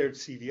had impaired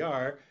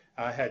CVR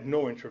had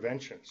no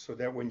intervention. So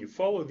that when you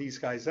follow these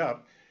guys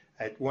up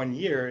at 1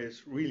 year,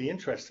 it's really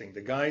interesting.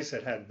 The guys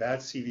that had bad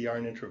CVR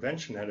and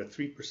intervention had a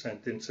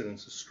 3%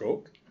 incidence of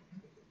stroke.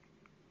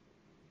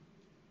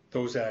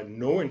 Those that had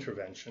no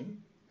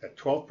intervention at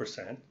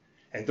 12%,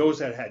 and those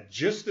that had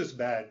just as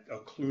bad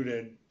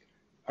occluded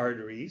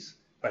arteries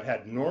but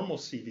had normal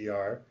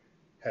CVR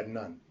had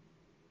none.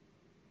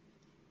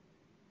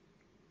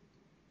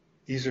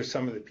 These are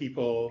some of the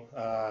people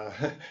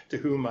to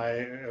whom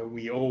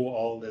we owe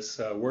all this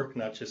work,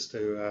 not just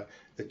to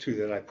the 2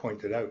 that I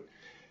pointed out.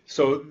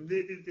 So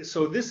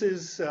this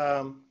is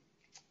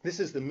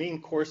the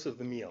main course of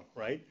the meal,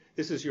 right?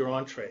 This is your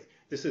entree.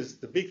 This is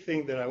the big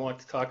thing that I want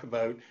to talk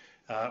about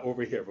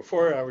over here.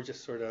 Before, I was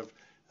just sort of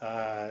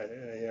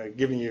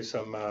giving you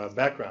some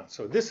background.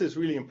 So this is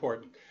really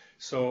important.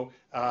 So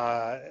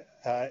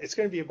it's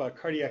going to be about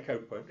cardiac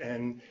output,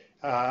 and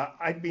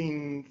I've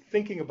been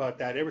thinking about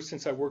that ever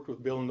since I worked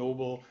with Bill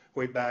Noble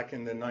way back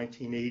in the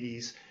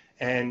 1980s,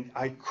 and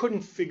I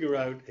couldn't figure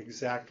out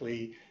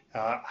exactly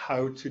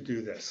how to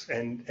do this.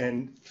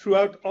 And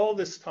throughout all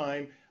this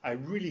time, I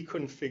really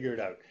couldn't figure it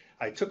out.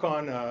 I took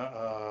on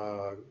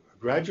a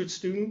graduate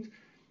student,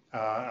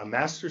 a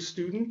master's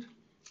student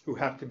who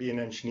happened to be an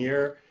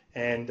engineer,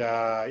 and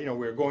we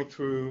were going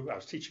through, I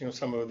was teaching him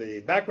some of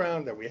the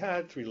background that we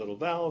had, 3 little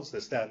valves,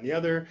 this, that, and the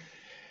other.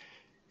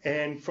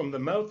 And from the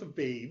mouth of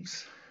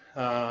babes,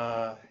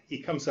 he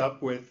comes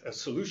up with a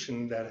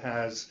solution that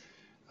has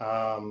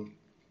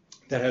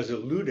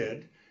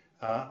eluded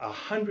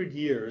 100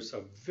 years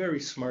of very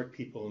smart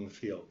people in the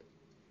field,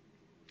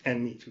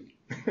 and me too.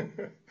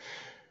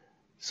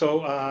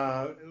 So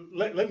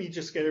let me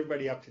just get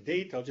everybody up to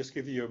date. I'll just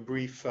give you a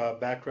brief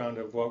background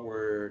of what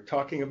we're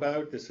talking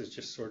about. This is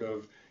just sort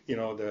of,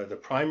 the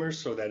primer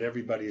so that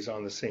everybody's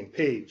on the same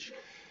page.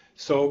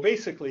 So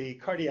basically,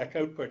 cardiac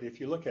output,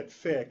 if you look at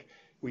FIC,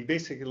 we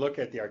basically look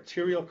at the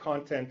arterial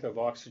content of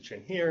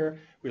oxygen here,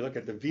 we look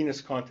at the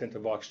venous content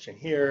of oxygen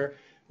here,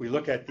 we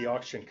look at the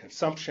oxygen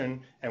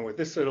consumption, and with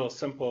this little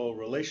simple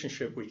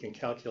relationship, we can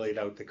calculate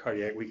out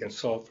we can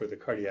solve for the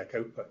cardiac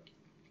output.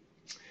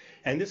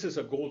 And this is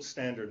a gold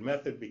standard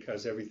method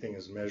because everything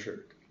is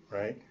measured,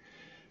 right?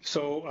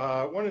 So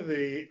one of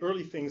the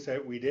early things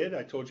that we did,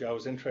 I told you I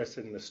was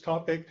interested in this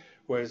topic,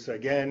 was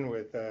again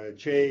with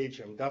Jay,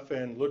 Jim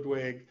Duffin,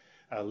 Ludwig,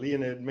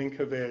 Leonid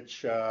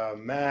Minkovich,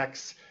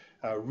 Max,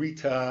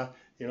 Rita,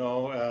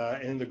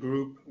 in the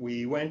group.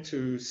 We went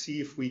to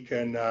see if we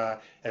can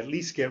at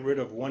least get rid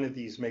of one of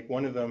these, make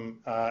one of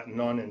them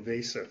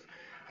non-invasive,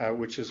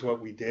 which is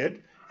what we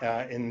did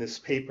in this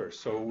paper.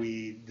 So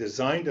we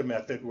designed a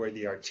method where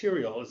the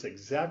arterial is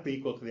exactly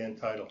equal to the end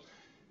tidal.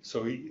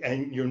 So,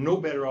 and you're no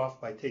better off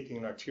by taking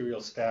an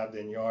arterial stab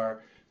than you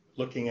are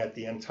looking at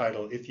the end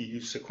tidal if you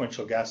use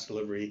sequential gas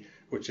delivery,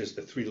 which is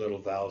the 3 little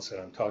valves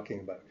that I'm talking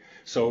about.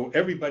 So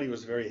everybody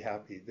was very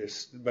happy.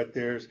 This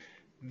is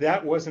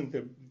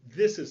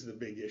the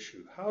big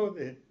issue. How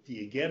do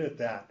you get at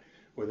that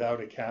without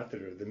a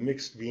catheter, the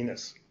mixed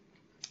venous?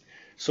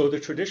 So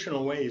the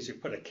traditional way is you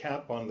put a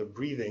cap on the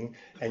breathing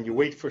and you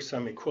wait for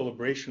some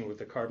equilibration with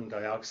the carbon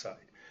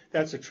dioxide.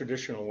 That's a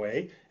traditional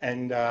way,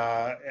 and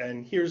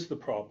here's the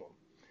problem.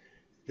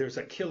 There's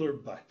a killer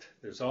butt.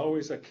 There's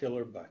always a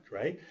killer butt,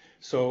 right?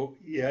 So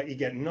yeah, you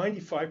get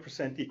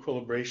 95%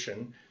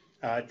 equilibration.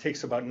 It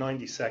takes about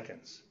 90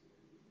 seconds.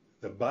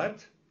 The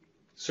butt,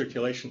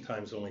 circulation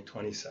time is only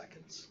 20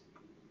 seconds.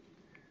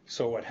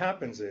 So what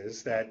happens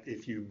is that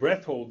if you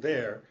breath hold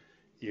there,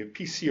 your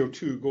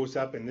PCO2 goes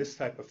up in this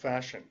type of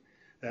fashion.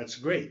 That's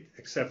great,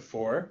 except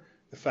for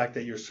the fact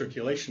that your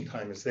circulation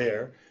time is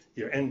there,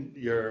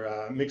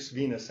 your mixed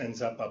venous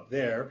ends up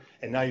there,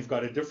 and now you've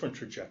got a different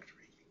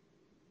trajectory.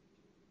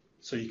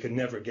 So you could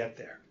never get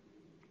there,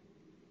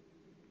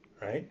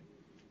 right?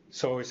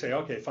 So we say,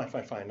 okay,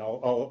 fine.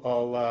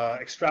 I'll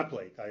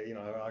extrapolate.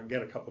 I'll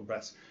get a couple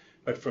breaths.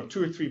 But from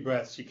 2 or 3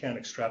 breaths, you can't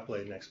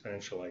extrapolate an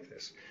exponential like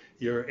this.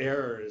 Your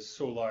error is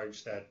so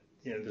large that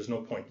there's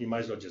no point. You might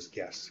as well just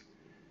guess.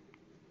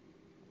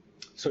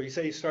 So you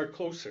say you start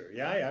closer.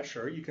 Yeah,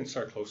 sure. You can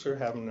start closer,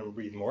 having them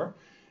breathe more.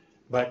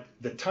 But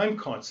the time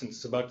constant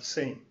is about the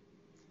same.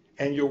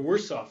 And you're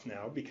worse off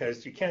now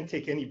because you can't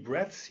take any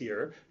breaths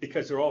here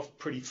because they're all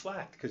pretty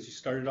flat because you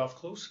started off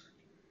closer.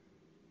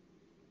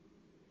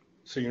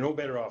 So you're no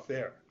better off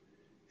there.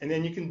 And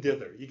then you can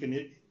dither. You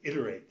can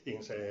iterate. You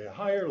can say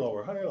higher,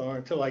 lower,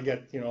 until I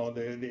get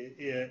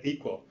the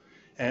equal.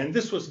 And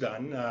this was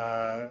done,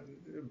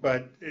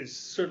 but it's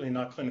certainly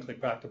not clinically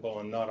practicable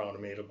and not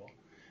automatable.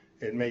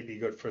 It may be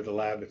good for the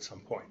lab at some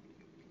point.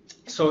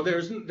 So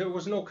there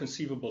was no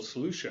conceivable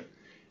solution.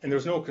 And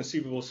there's no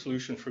conceivable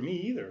solution for me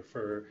either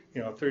for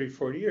 30,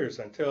 40 years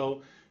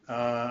until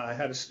I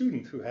had a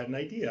student who had an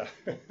idea.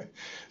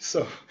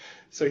 So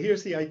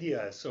here's the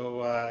idea.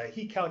 So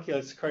he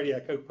calculates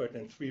cardiac output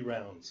in 3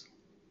 rounds.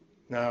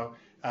 Now,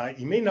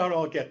 you may not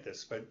all get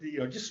this, but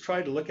just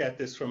try to look at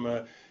this from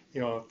a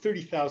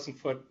 30,000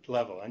 foot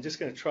level. I'm just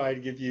going to try to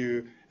give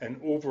you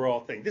an overall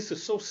thing. This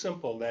is so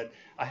simple that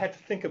I had to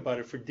think about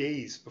it for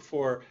days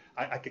before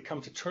I could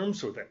come to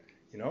terms with it.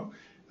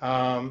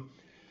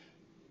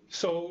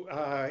 So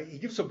he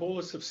gives a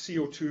bolus of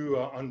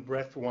CO2 on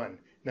breath 1.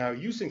 Now,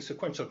 using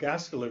sequential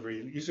gas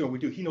delivery, using what we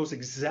do, he knows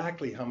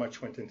exactly how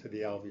much went into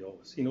the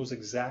alveolus. He knows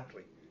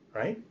exactly,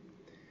 right?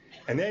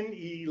 And then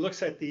he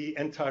looks at the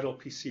end tidal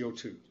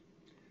PCO2.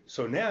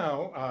 So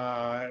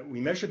now we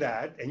measure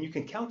that, and you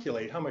can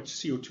calculate how much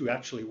CO2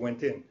 actually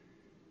went in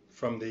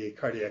from the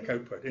cardiac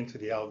output into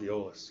the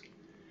alveolus.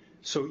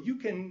 So you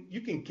can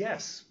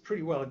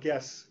pretty well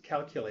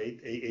calculate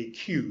a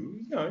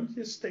Q.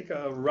 Just take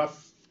a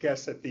rough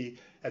guess at the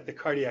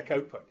cardiac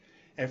output.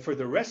 And for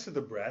the rest of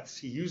the breaths,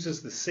 he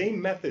uses the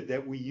same method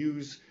that we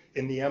use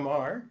in the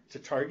MR to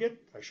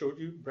target. I showed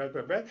you breath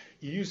by breath.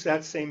 You use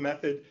that same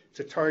method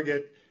to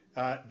target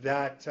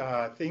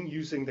that thing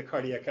using the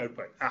cardiac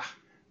output.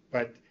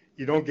 But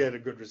you don't get a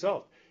good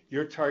result.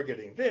 You're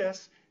targeting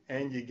this,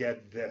 and you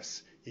get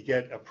this. You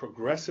get a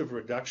progressive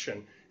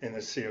reduction in the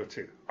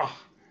CO2.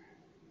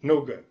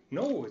 No good.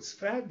 No, it's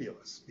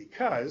fabulous,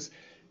 because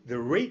the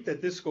rate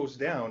that this goes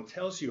down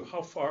tells you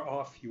how far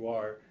off you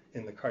are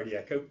in the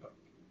cardiac output,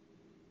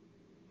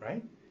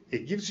 right?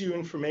 It gives you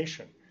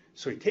information.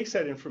 So he takes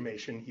that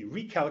information, he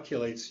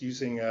recalculates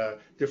using a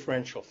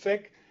differential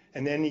Fick,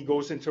 and then he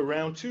goes into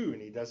round 2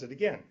 and he does it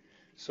again.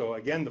 So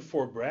again, the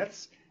 4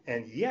 breaths,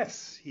 and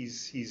yes,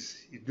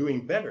 he's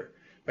doing better,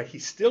 but he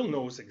still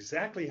knows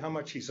exactly how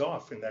much he's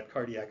off in that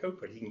cardiac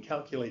output. He can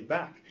calculate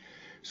back.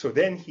 So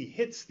then he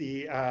hits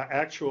the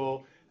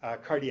actual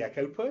cardiac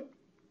output,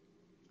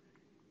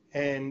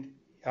 and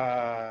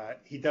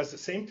he does the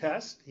same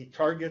test. He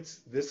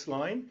targets this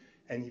line,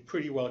 and he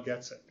pretty well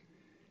gets it.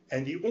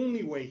 And the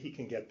only way he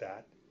can get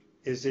that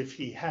is if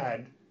he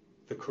had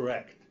the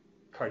correct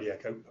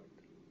cardiac output.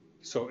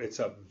 So it's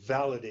a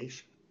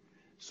validation.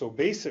 So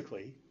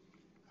basically,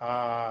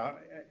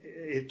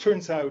 it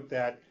turns out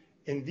that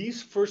in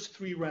these first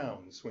 3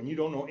 rounds, when you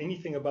don't know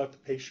anything about the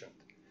patient,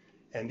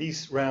 and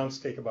these rounds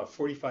take about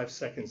 45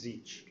 seconds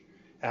each,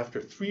 after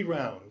 3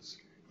 rounds,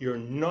 you're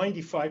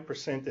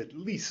 95%, at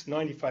least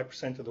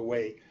 95% of the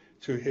way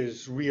to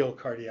his real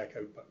cardiac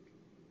output.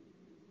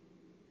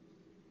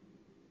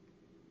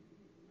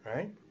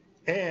 Right?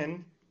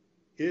 And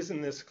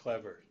isn't this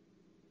clever?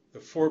 The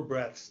 4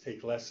 breaths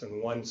take less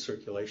than 1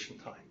 circulation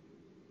time.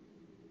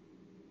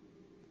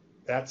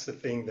 That's the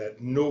thing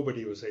that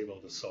nobody was able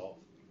to solve.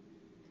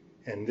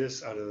 And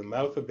this, out of the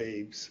mouth of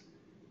babes,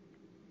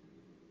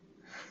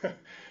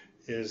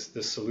 is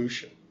the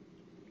solution.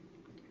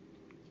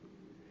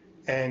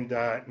 And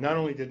not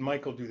only did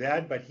Michael do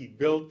that, but he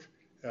built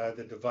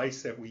the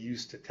device that we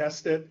used to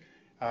test it.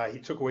 He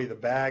took away the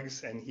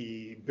bags and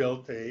he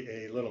built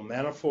a little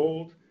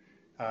manifold.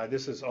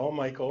 This is all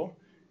Michael.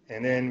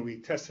 And then we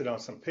tested on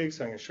some pigs.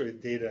 I'm going to show you the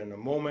data in a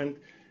moment.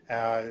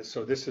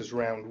 So this is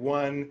round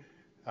 1.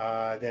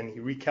 Then he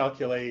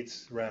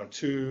recalculates round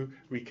 2,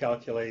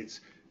 recalculates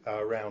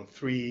round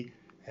 3,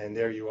 and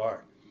there you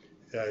are.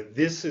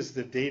 This is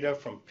the data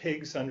from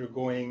pigs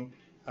undergoing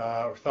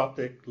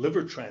orthoptic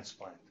liver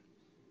transplant.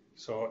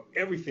 So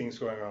everything's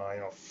going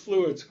on,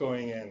 fluids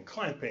going in,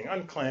 clamping,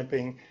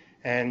 unclamping,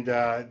 and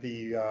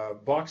the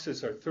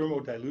boxes are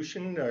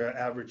thermodilution,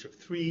 average of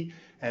 3,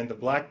 and the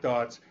black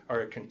dots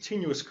are a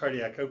continuous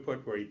cardiac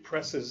output where he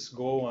presses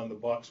go on the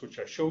box, which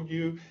I showed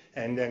you,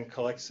 and then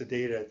collects the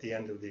data at the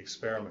end of the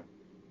experiment.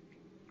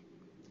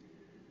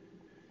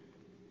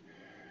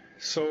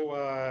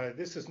 So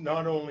this is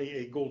not only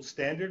a gold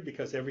standard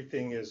because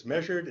everything is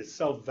measured, it's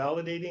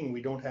self-validating.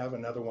 We don't have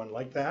another one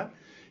like that.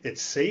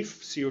 It's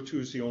safe. CO2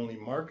 is the only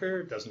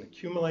marker. It doesn't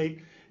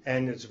accumulate.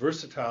 And it's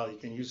versatile. You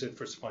can use it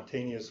for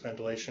spontaneous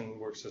ventilation.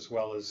 Works as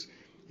well as,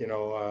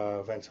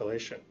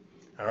 ventilation.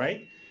 All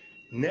right.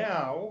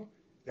 Now,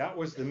 that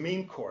was the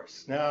main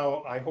course.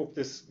 Now, I hope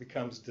this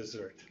becomes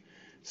dessert.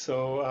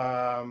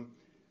 So,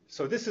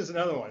 so this is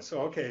another one.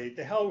 So, okay,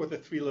 to hell with the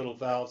 3 little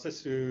valves.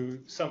 Let's do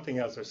something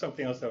else, or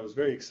something else that was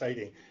very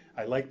exciting.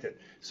 I liked it.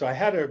 So I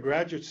had a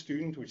graduate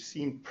student which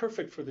seemed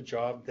perfect for the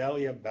job,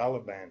 Dalia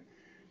Balaban.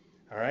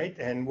 All right,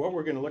 and what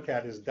we're going to look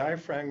at is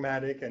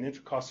diaphragmatic and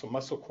intercostal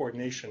muscle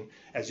coordination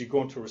as you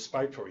go into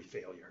respiratory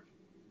failure.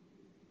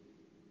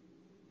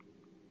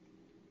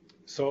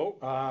 So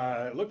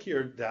look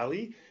here,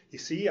 Dali. You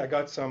see, I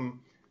got some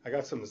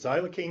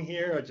xylocaine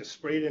here. I just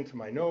sprayed it into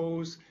my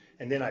nose,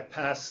 and then I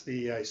passed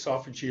the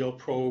esophageal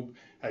probe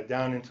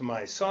down into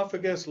my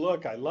esophagus.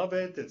 Look, I love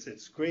it.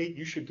 It's great.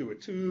 You should do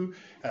it too.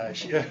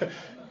 She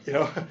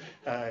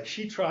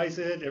tries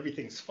it.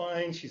 Everything's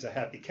fine. She's a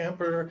happy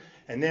camper.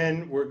 And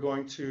then we're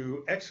going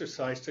to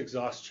exercise to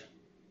exhaustion.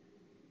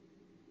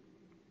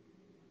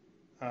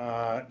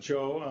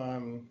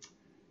 Joe,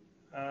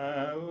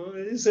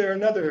 is there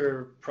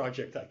another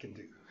project I can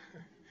do?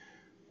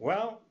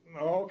 Well,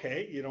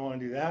 okay, you don't want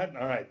to do that.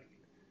 All right,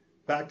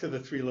 back to the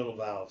 3 little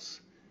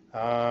valves.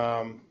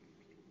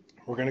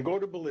 We're going to go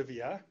to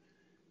Bolivia,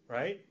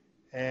 right?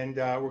 And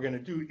we're going to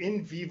do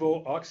in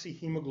vivo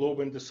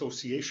oxyhemoglobin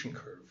dissociation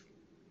curve,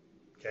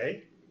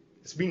 okay?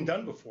 It's been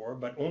done before,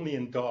 but only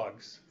in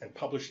dogs and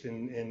published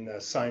in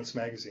Science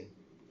magazine,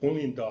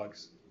 only in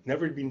dogs.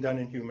 Never been done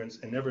in humans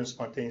and never in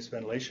spontaneous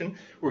ventilation.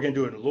 We're going to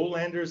do it in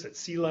lowlanders at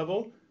sea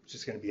level, which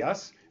is going to be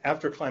us,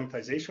 after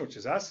acclimatization, which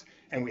is us,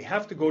 and we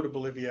have to go to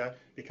Bolivia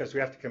because we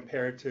have to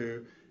compare it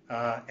to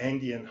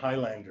Andean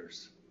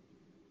highlanders.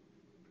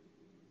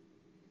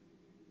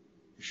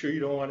 You sure you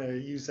don't want to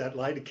use that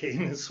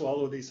lidocaine and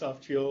swallow the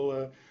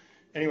esophageal?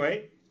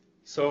 Anyway,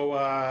 so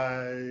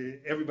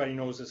everybody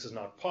knows this is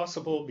not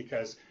possible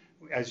because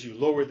as you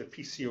lower the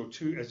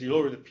PCO2, as you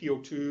lower the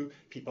PO2,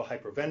 people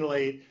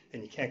hyperventilate,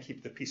 and you can't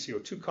keep the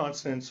PCO2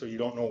 constant, so you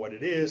don't know what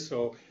it is.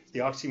 So the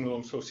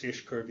oxyhemoglobin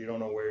dissociation curve, you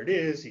don't know where it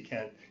is. You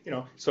can't,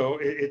 so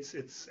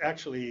it's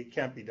actually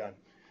can't be done.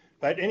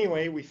 But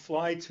anyway, we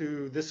fly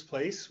to this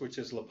place, which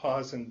is La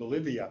Paz in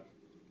Bolivia.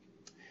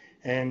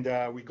 And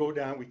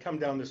we come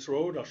down this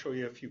road. I'll show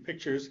you a few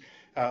pictures.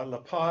 La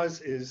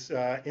Paz is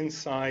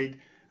inside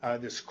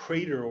this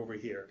crater over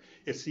here.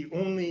 It's the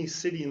only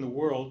city in the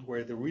world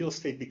where the real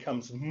estate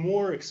becomes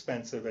more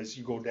expensive as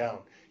you go down.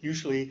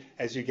 Usually,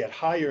 as you get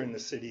higher in the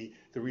city,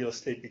 the real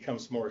estate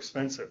becomes more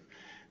expensive.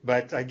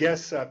 But I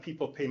guess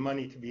people pay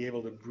money to be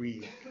able to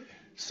breathe.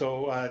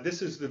 So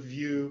this is the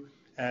view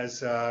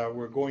as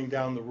we're going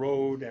down the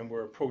road and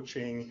we're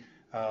approaching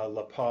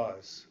La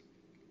Paz.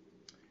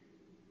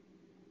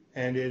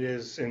 And it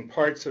is in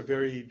parts a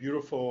very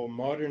beautiful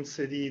modern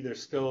city.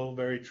 There's still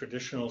very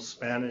traditional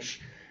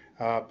Spanish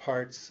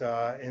parts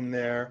in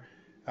there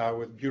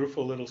with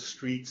beautiful little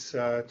streets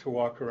to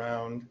walk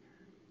around.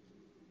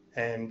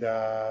 And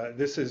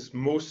this is,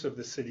 most of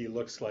the city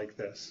looks like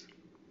this.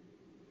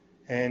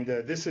 And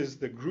this is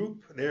the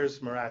group.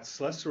 There's Marat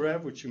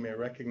Slesarev, which you may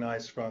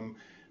recognize from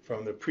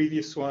the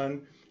previous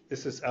one.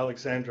 This is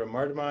Alexandra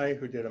Martimai,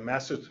 who did a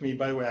master's with me.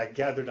 By the way, I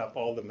gathered up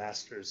all the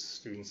master's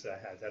students that I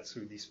had. That's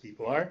who these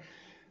people are.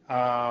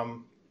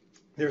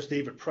 There's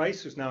David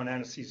Price, who's now an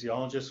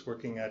anesthesiologist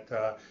working at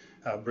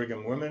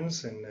Brigham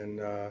Women's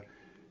in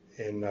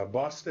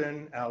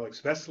Boston.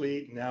 Alex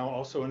Vesley, now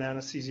also an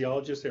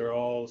anesthesiologist. They were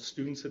all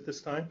students at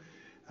this time,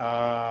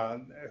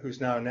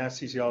 who's now an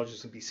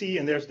anesthesiologist in BC.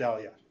 And there's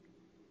Dahlia.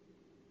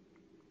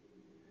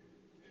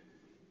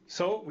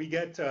 So we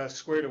get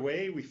squared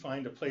away. We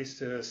find a place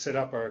to set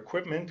up our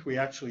equipment. We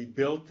actually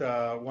built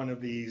one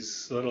of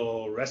these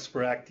little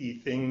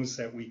Respiracty things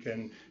that we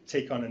can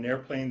take on an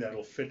airplane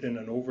that'll fit in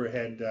an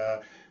overhead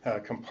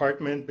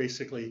compartment,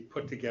 basically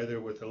put together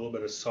with a little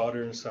bit of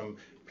solder and some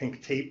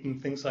pink tape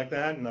and things like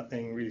that.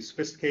 Nothing really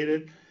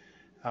sophisticated.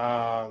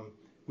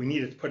 We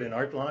needed to put in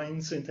art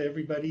lines into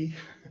everybody.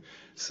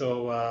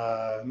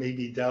 So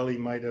maybe Dali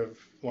might have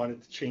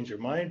wanted to change her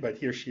mind, but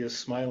here she is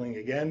smiling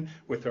again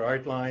with her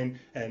art line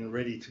and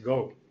ready to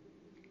go.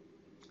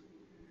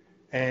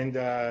 And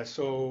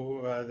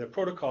so the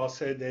protocol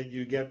said that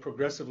you get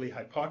progressively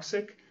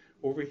hypoxic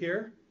over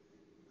here,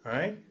 all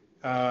right,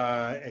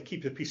 and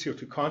keep the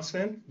PCO2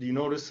 constant. Do you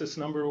notice this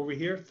number over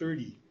here?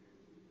 30.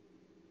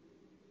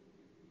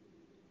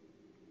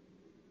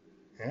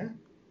 Yeah?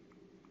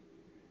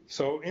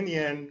 So in the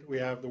end, we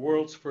have the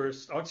world's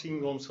first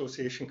oxygen-hemoglobin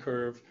association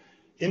curve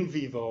in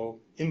vivo,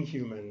 in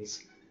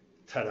humans.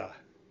 Ta-da.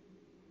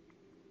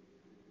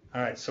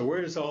 All right, so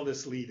where is all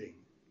this leading?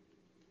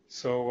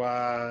 So,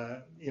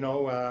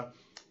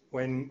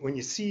 when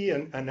you see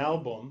an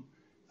album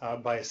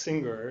by a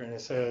singer and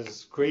it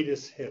says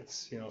greatest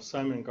hits,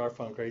 Simon and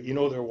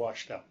Garfunkel, they're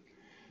washed up.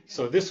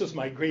 So this was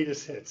my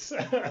greatest hits.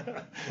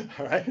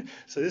 All right,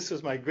 so this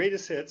was my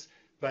greatest hits.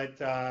 But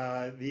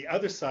the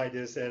other side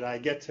is that I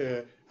get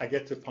to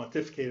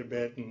pontificate a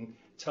bit and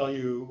tell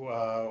you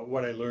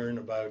what I learned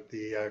about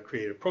the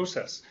creative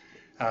process,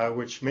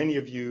 which many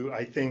of you,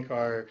 I think,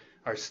 are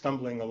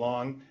stumbling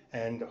along,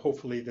 and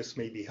hopefully this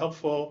may be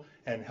helpful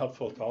and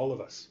helpful to all of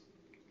us.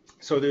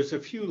 So there's a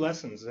few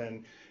lessons,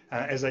 and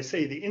as I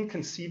say, the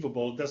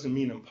inconceivable doesn't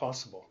mean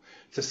impossible.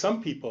 To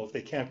some people, if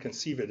they can't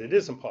conceive it, it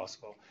is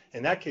impossible.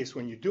 In that case,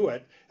 when you do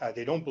it,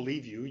 they don't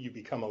believe you, you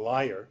become a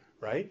liar,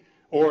 right?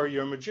 Or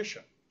you're a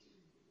magician.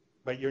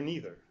 But you're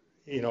neither.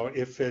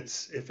 If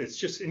it's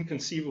just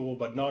inconceivable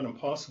but not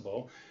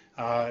impossible,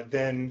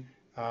 then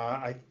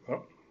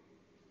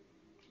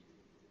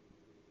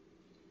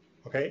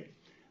okay.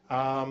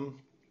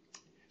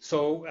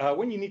 So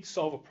when you need to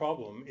solve a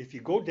problem, if you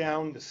go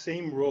down the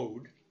same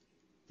road,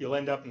 you'll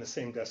end up in the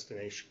same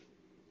destination.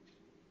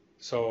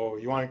 So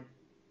you want to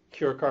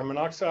cure carbon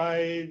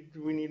monoxide,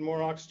 we need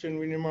more oxygen,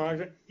 we need more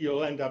oxygen,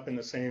 you'll end up in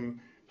the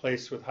same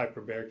place with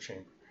hyperbaric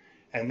chamber.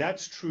 And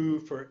that's true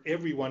for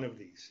every one of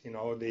these,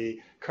 the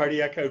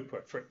cardiac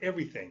output, for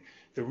everything.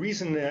 The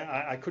reason that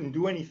I couldn't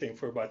do anything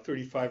for about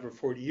 35 or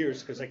 40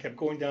 years because I kept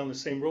going down the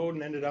same road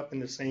and ended up in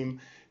the same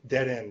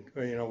dead end,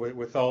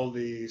 with all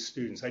the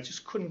students. I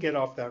just couldn't get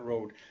off that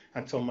road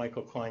until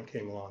Michael Klein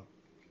came along.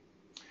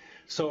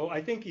 So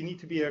I think you need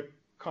to be a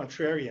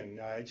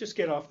contrarian. Just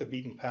get off the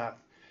beaten path.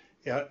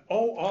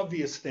 All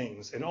obvious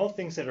things and all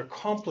things that are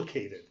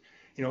complicated,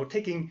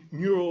 taking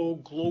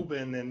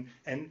neuroglobin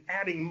and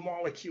adding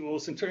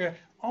molecules and turning,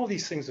 all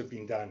these things have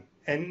been done.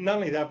 And not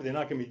only that, but they're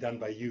not going to be done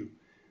by you.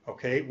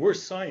 Okay, we're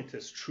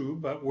scientists, true,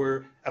 but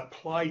we're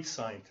applied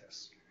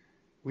scientists.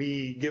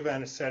 We give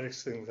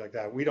anesthetics, things like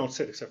that. We don't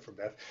sit, except for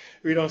Beth,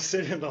 we don't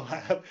sit in the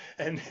lab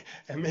and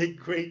make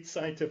great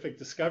scientific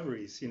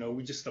discoveries.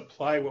 We just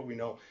apply what we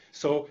know.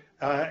 So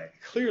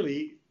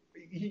clearly,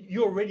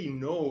 you already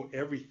know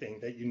everything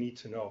that you need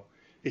to know,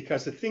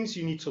 because the things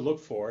you need to look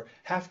for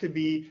have to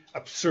be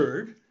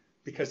absurd,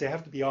 because they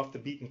have to be off the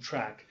beaten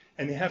track,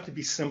 and they have to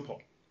be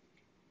simple.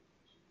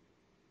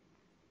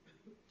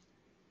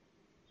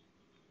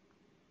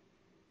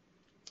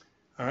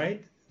 All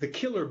right, the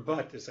killer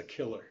but is a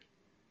killer,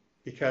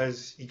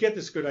 because you get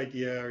this good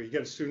idea, or you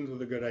get a student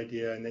with a good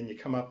idea, and then you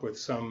come up with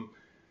some,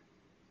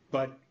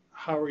 but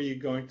how are you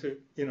going to,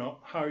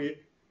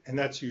 and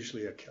that's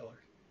usually a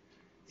killer.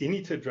 You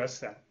need to address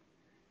that.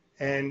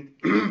 And,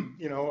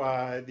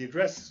 to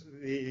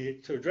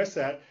address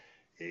that,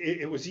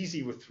 it was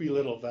easy with three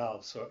little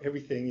valves. So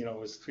everything,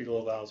 was three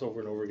little valves over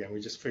and over again. We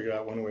just figured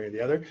out one way or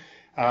the other.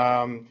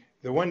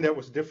 The one that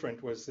was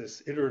different was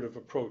this iterative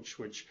approach,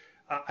 which,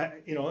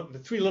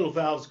 the 3 little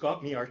valves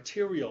got me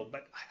arterial,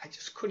 but I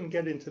just couldn't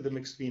get into the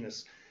mixed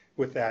venous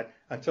with that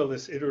until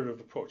this iterative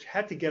approach.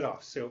 Had to get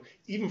off. So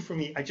even for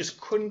me, I just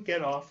couldn't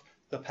get off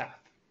the path.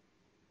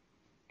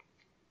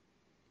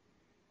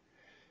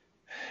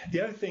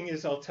 The other thing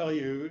is, I'll tell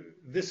you,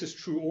 this is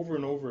true over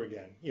and over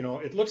again.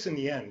 It looks in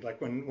the end, like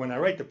when I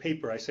write the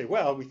paper, I say,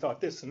 well, we thought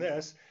this and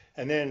this,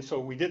 and then so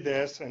we did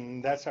this,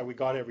 and that's how we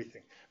got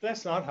everything. But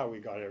that's not how we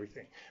got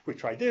everything. We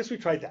tried this, we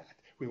tried that.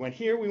 We went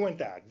here, we went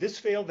that. This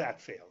failed, that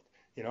failed,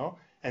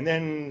 And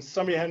then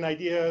somebody had an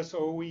idea,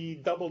 so we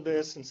doubled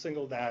this and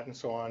singled that and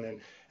so on,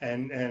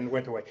 and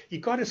went away. You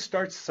got to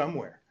start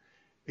somewhere,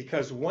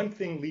 because one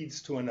thing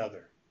leads to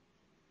another.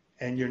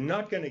 And you're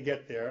not going to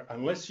get there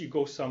unless you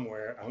go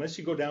somewhere, unless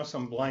you go down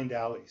some blind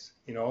alleys.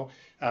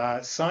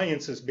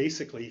 Science is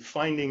basically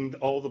finding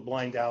all the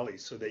blind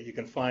alleys so that you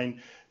can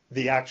find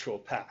the actual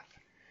path.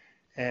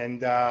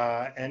 And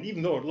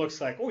even though it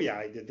looks like, oh yeah,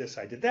 I did this,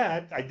 I did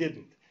that, I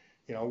didn't.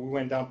 We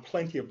went down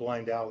plenty of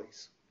blind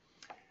alleys.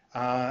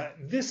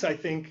 This, I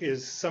think,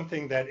 is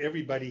something that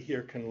everybody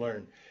here can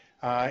learn.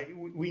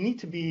 We need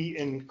to be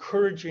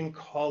encouraging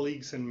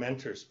colleagues and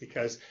mentors,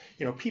 because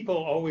people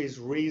always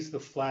raise the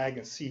flag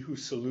and see who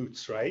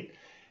salutes, right?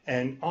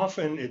 And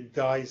often it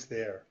dies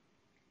there.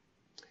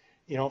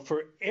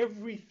 For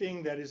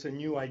everything that is a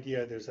new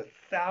idea, there's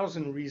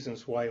 1,000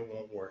 reasons why it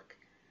won't work.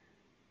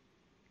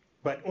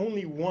 But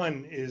only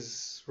one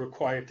is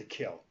required to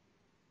kill.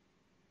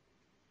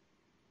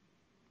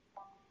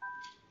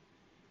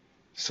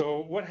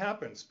 So what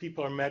happens?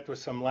 People are met with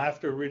some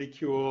laughter,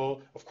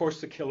 ridicule, of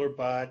course the killer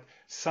but,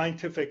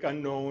 scientific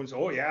unknowns.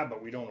 Oh yeah,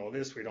 but we don't know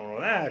this, we don't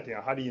know that.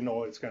 How do you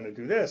know it's going to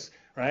do this,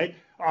 right?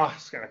 Oh,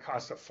 it's going to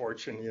cost a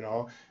fortune,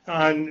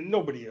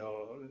 nobody,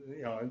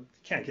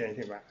 can't get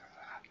anything back.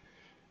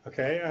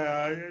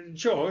 Okay,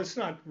 Joe, it's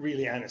not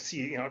really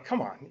anesthesia,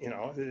 come on,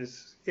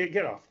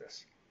 get off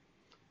this.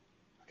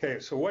 Okay,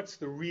 so what's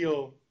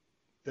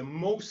the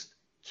most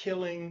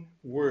killing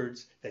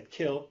words that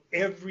kill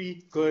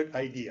every good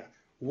idea?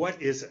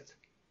 What is it?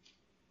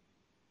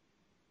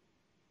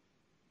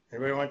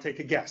 Anybody want to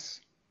take a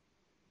guess?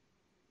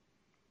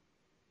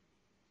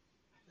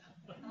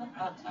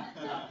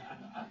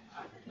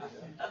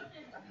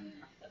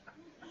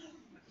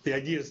 The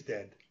idea is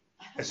dead.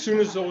 As soon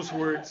as those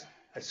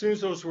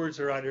words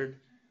are uttered,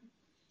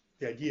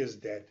 the idea is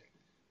dead.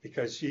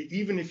 Because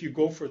even if you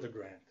go for the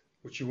grant,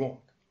 which you won't,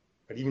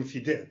 but even if you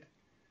did,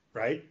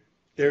 right?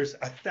 There's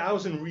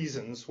 1,000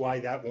 reasons why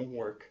that won't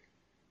work,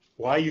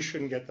 why you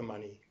shouldn't get the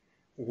money,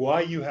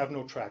 why you have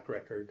no track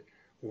record,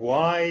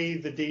 why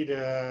the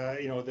data,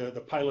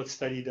 the pilot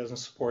study doesn't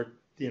support,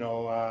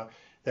 that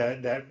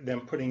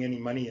them putting any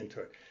money into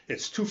it.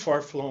 It's too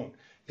far flown.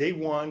 They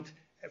want,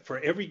 for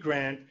every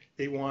grant,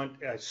 they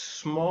want a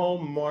small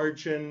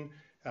margin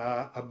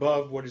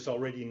above what is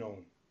already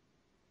known.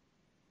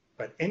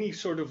 But any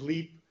sort of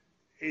leap,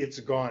 it's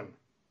gone.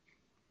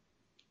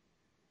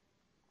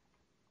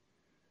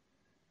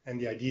 And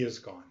the idea is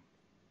gone.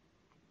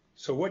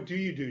 So what do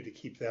you do to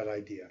keep that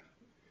idea?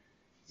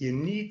 You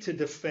need to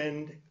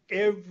defend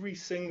every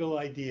single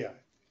idea.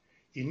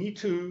 You need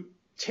to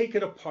take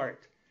it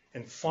apart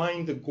and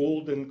find the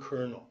golden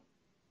kernel.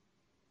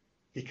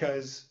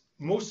 Because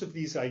most of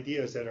these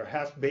ideas that are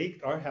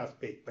half-baked,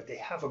 but they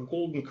have a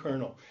golden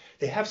kernel.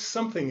 They have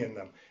something in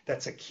them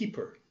that's a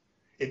keeper.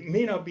 It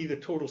may not be the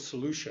total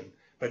solution,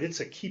 but it's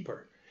a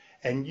keeper.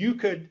 And you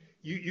could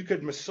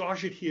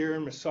massage it here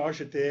and massage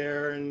it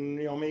there, and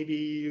maybe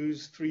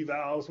use 3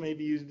 valves,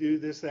 maybe you do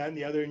this, that, and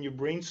the other, and you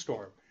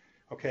brainstorm,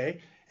 okay?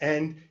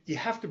 And you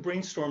have to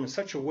brainstorm in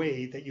such a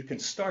way that you can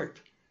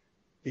start,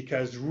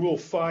 because Rule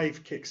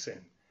 5 kicks in.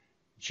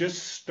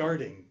 Just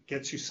starting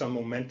gets you some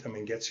momentum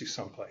and gets you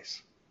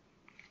someplace.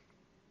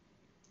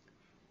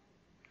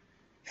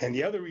 And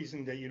the other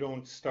reason that you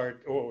don't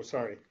start,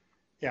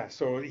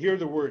 so here are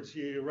the words,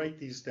 you write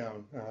these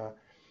down.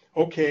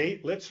 Okay,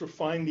 let's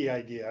refine the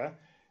idea.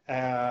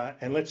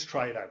 And let's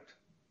try it out.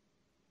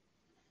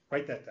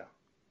 Write that down.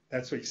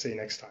 That's what you say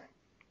next time.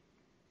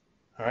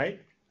 All right?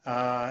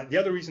 The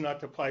other reason not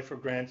to apply for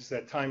grants is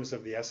that time is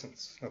of the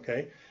essence.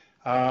 Okay?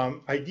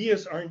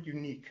 Ideas aren't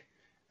unique.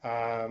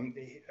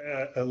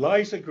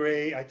 Eliza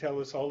Gray, I tell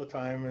this all the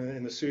time,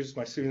 and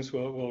my students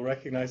will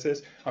recognize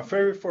this. On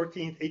February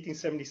 14th,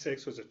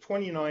 1876, was the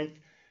 29th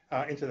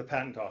into the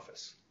patent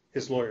office.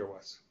 His lawyer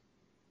was.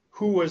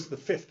 Who was the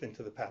 5th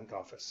into the patent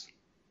office?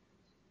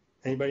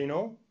 Anybody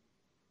know?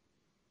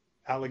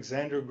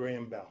 Alexander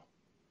Graham Bell.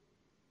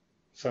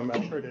 I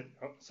heard it.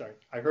 Oh, sorry.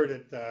 I heard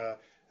it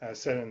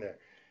said in there.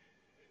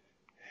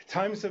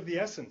 Time is of the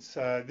essence.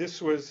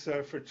 This was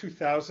for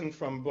 2000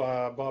 from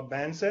Bob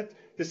Banzet.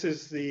 This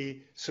is the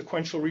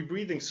sequential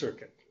rebreathing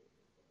circuit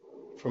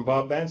from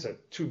Bob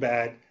Banzet. Too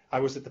bad. I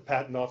was at the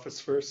patent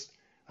office first.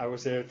 I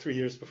was there 3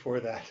 years before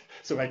that.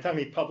 So by the time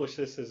he published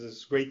this as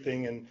this great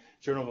thing in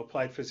Journal of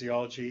Applied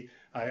Physiology,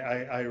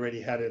 I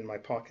already had it in my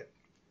pocket.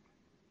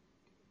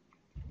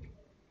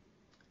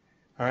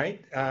 All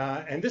right,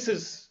 and this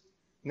is,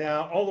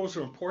 now all those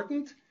are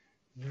important,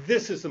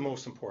 This is the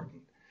most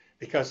important,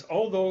 because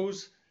all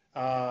those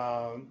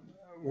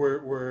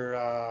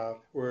were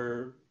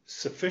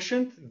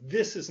sufficient.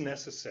 This is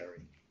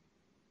necessary.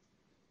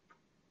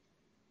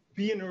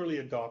 Be an early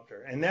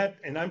adopter, and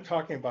I'm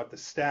talking about the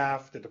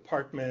staff, the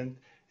department,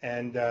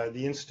 and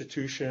the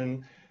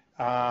institution.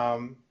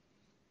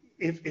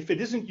 If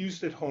it isn't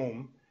used at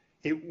home,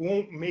 it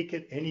won't make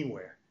it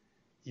anywhere.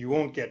 You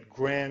won't get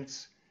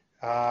grants.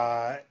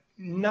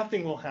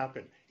 Nothing will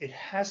happen. It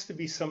has to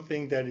be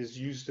something that is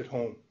used at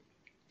home.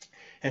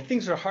 And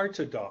things are hard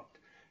to adopt.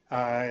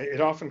 It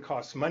often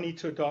costs money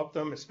to adopt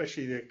them,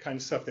 especially the kind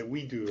of stuff that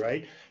we do,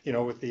 right? You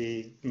know, with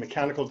the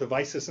mechanical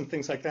devices and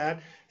things like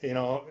that, you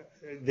know,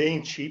 they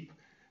ain't cheap.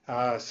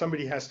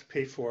 Somebody has to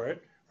pay for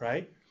it,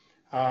 right?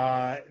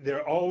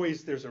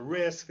 There's a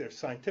risk, there's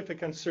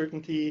scientific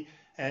uncertainty,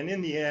 and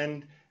in the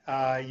end,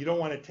 you don't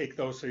want to take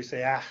those, so you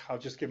say, I'll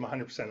just give them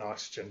 100%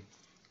 oxygen.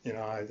 You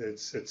know,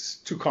 it's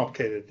too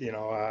complicated. You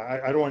know,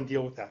 I don't want to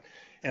deal with that.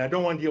 And I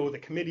don't want to deal with the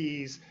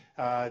committees.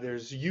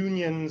 There's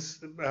unions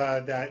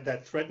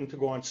that threaten to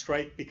go on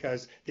strike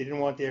because they didn't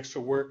want the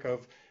extra work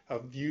of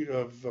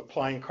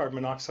applying carbon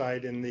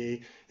monoxide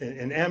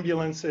in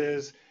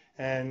ambulances.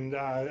 And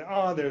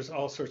there's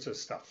all sorts of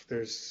stuff.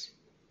 There's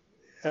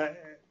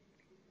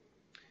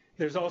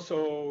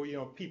also, you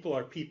know, people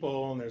are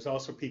people, and there's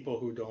also people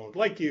who don't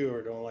like you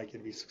or don't like you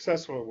to be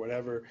successful or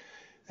whatever.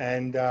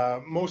 And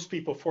most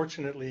people,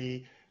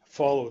 fortunately,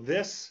 follow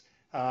this.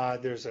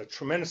 There's a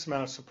tremendous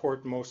amount of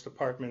support in most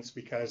departments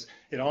because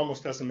it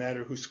almost doesn't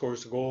matter who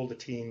scores the goal, the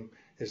team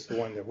is the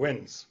one that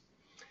wins.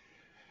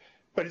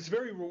 But it's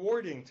very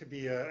rewarding to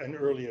be an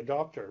early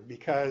adopter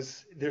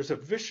because there's a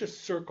vicious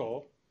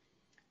circle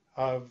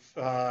a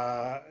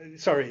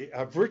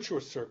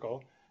virtuous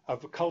circle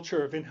of a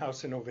culture of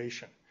in-house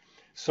innovation.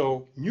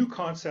 So new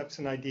concepts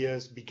and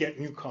ideas beget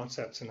new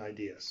concepts and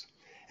ideas.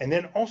 And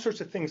then all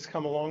sorts of things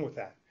come along with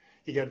that.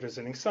 You get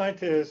visiting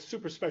scientists,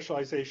 super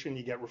specialization,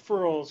 you get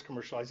referrals,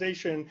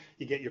 commercialization,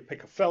 you get your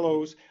pick of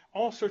fellows,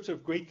 all sorts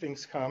of great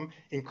things come,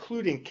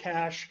 including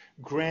cash,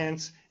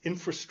 grants,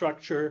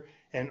 infrastructure,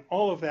 and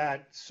all of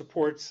that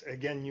supports,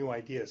 again, new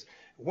ideas.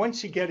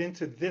 Once you get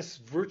into this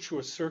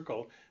virtuous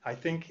circle, I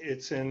think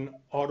it's in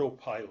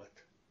autopilot.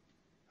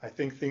 I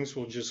think things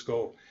will just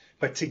go.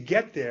 But to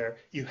get there,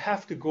 you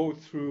have to go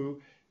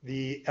through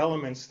the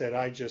elements that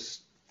I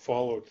just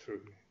followed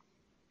through.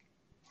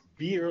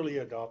 Be early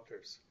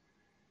adopters.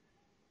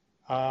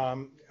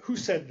 Who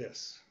said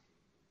this?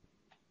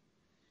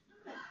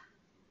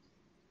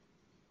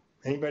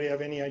 Anybody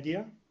have any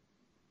idea?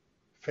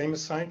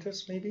 Famous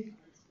scientist, maybe?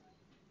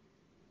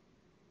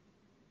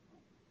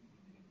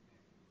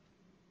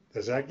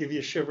 Does that give you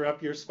a shiver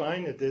up your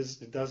spine? It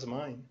does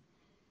mine.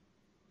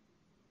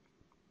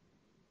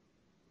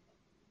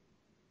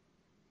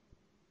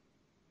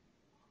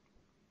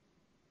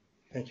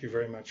 Thank you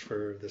very much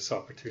for this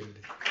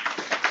opportunity.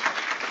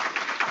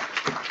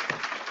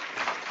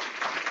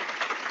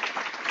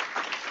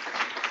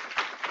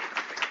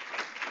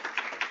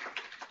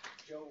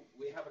 Joe,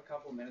 we have a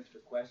couple minutes for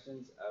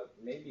questions.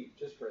 Maybe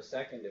just for a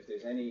second, if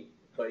there's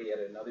anybody at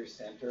another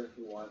center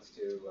who wants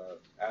to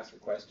ask a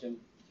question.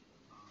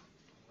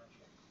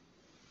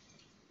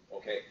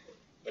 Okay,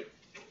 but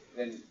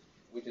then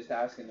we just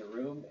ask in the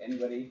room.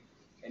 Anybody,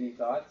 any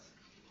thoughts?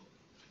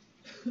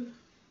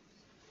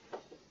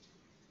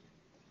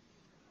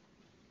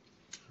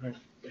 Right.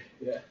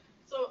 Yeah.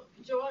 So,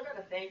 Joe, I got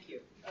to thank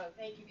you.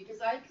 Thank you, because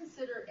I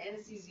consider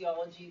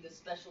anesthesiology the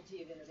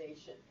specialty of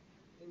innovation.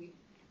 We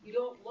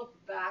don't look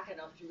back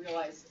enough to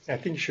realize. I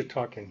think you should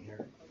talk in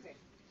here. Okay.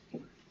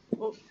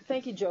 Well,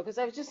 thank you, Joe, because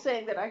I was just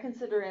saying that I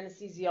consider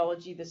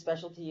anesthesiology the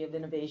specialty of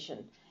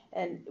innovation.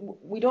 And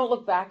we don't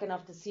look back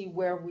enough to see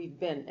where we've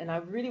been. And I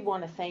really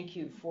want to thank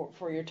you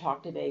for your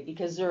talk today,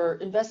 because there are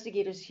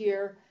investigators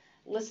here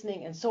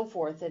listening and so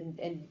forth, and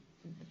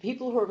the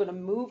people who are going to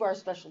move our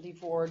specialty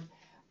forward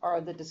are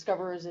the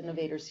discoverers,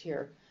 innovators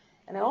here.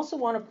 And I also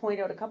want to point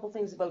out a couple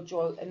things about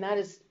Joe, and that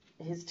is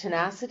his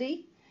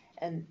tenacity,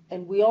 and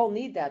we all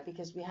need that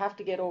because we have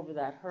to get over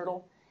that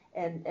hurdle.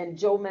 And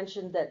Joe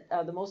mentioned that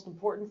the most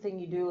important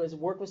thing you do is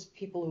work with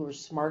people who are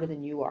smarter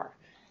than you are.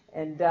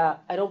 And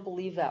I don't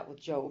believe that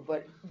with Joe,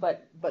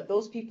 but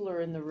those people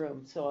are in the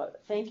room. So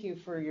thank you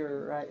for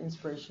your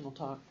inspirational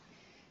talk.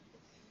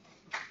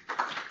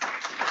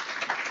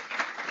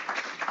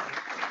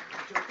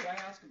 Joe, could I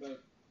ask about?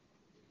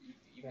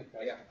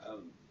 Yeah.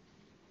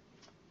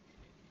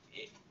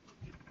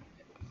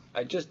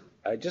 I'd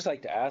just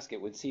like to ask.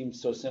 It would seem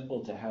so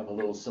simple to have a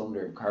little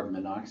cylinder of carbon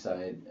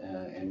monoxide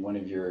and one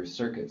of your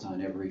circuits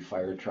on every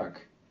fire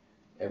truck,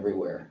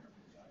 everywhere.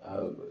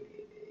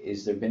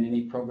 Is there been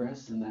any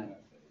progress in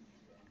that?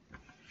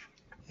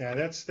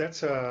 Yeah,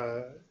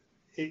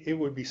 it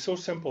would be so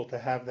simple to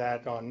have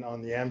that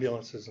on the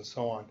ambulances and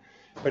so on,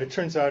 but it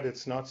turns out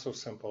it's not so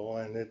simple,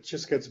 and it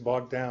just gets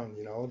bogged down.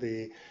 You know,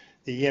 the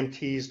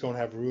EMTs don't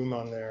have room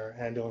on their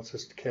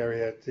ambulances to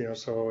carry it. You know,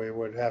 so it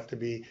would add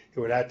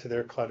to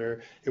their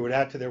clutter. It would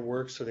add to their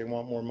work, so they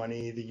want more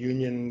money. The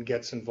union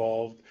gets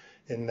involved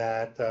in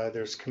that.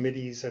 There's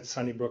committees at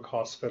Sunnybrook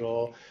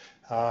Hospital.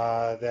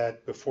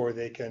 that before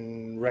they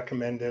can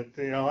recommend it,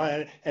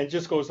 and it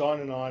just goes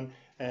on,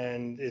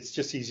 and it's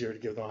just easier to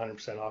give them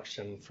 100%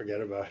 oxygen and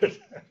forget about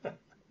it.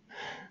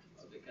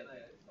 Okay, can I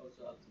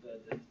also add to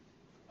that?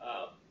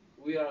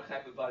 We are a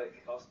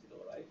hyperbaric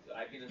hospital, right?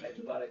 I've been a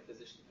hyperbaric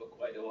physician for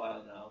quite a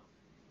while now,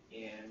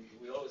 and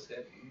we always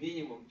have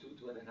minimum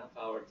 2.5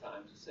 hour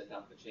time to set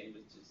up the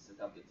chambers, to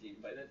set up the team.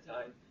 By that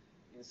time,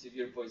 in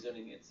severe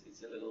poisoning, it's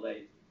a little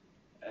late.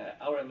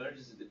 Our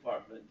emergency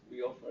department,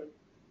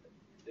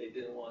 they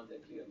didn't want a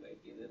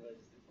clear-mate in the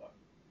emergency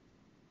department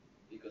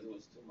because it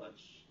was too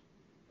much,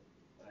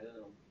 I don't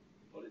know,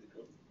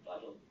 political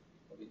battle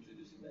of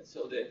introducing that.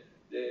 So the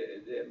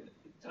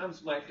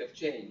times might have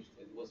changed.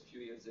 It was a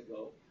few years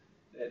ago.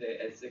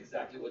 It's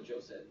exactly what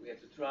Joe said. We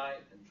have to try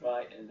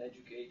and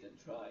educate and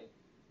try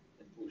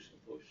and push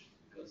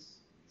because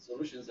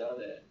solutions are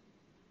there.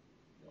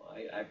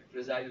 I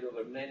presided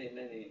over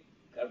many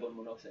carbon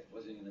monoxide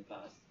poisoning in the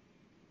past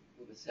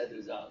with the sad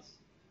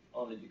results,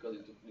 only because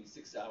it took me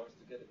 6 hours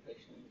to get a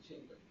patient in the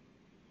chamber,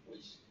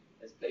 which,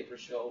 as papers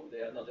show,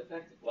 they are not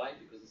effective. Why?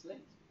 Because it's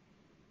late.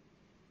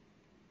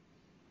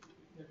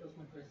 That was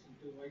my question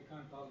too. Why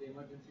can't all the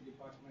emergency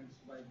departments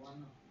buy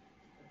one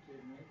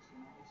clear-mates?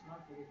 It's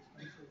not very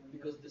expensive.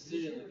 Because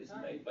decision is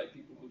made by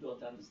people who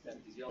don't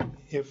understand physiology.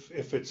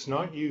 If it's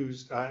not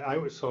used, I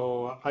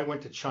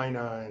went to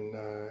China in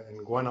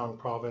Guangdong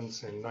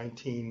province in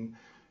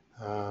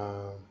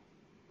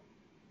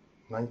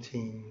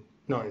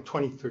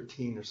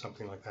 2013 or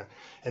something like that,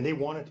 and they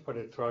wanted to put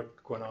it throughout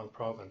Guangdong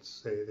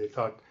province. They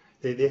thought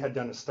they had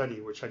done a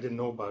study which I didn't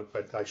know about,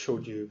 but I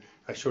showed you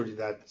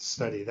that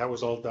study. That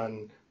was all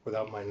done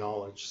without my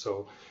knowledge.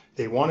 So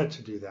they wanted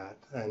to do that,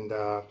 and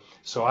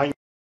so I knew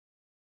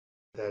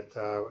that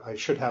I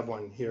should have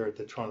one here at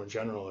the Toronto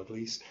General at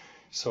least.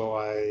 So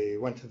I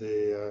went to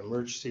the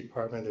emergency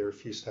department. They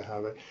refused to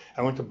have it.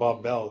 I went to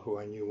Bob Bell, who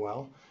I knew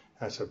well.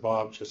 I said,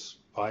 Bob, just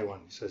buy one.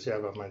 He says, yeah,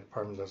 but my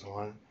department doesn't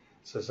want it.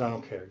 He says, I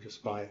don't care,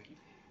 just buy it.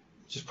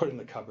 Just put it in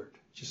the cupboard.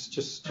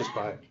 Just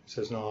buy it. He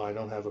says, no, I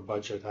don't have a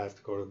budget. I have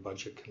to go to the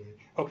budget committee.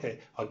 Okay,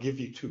 I'll give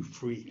you 2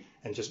 free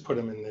and just put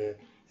them in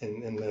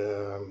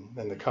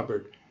the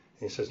cupboard.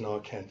 And he says, no, I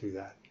can't do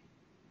that.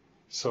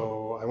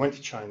 So I went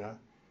to China.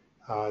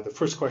 The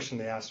first question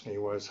they asked me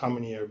was, how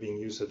many are being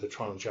used at the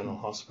Toronto General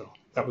Hospital?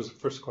 That was the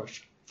first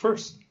question.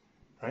 First,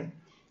 right?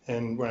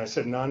 And when I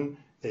said none,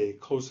 they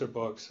closed their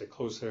books, they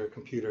closed their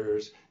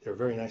computers. They were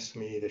very nice to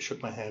me. They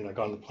shook my hand. I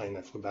got on the plane.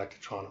 I flew back to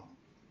Toronto.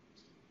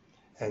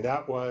 And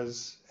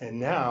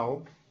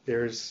now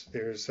there's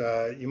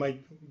you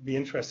might be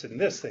interested in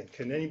this thing.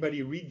 Can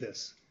anybody read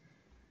this?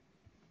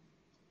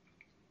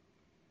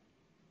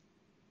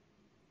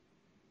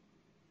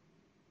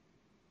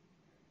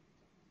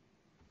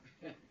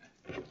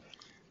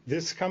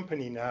 This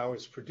company now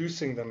is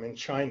producing them in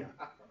China,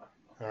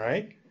 all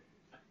right?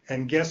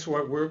 And guess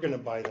what we're going to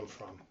buy them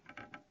from?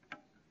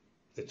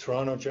 The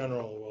Toronto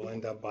General will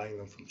end up buying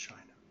them from China.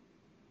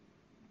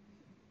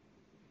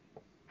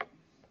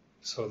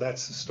 So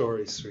that's the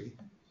story, Sri.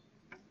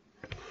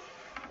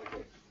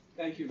 Okay.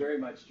 Thank you very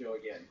much, Joe,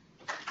 again.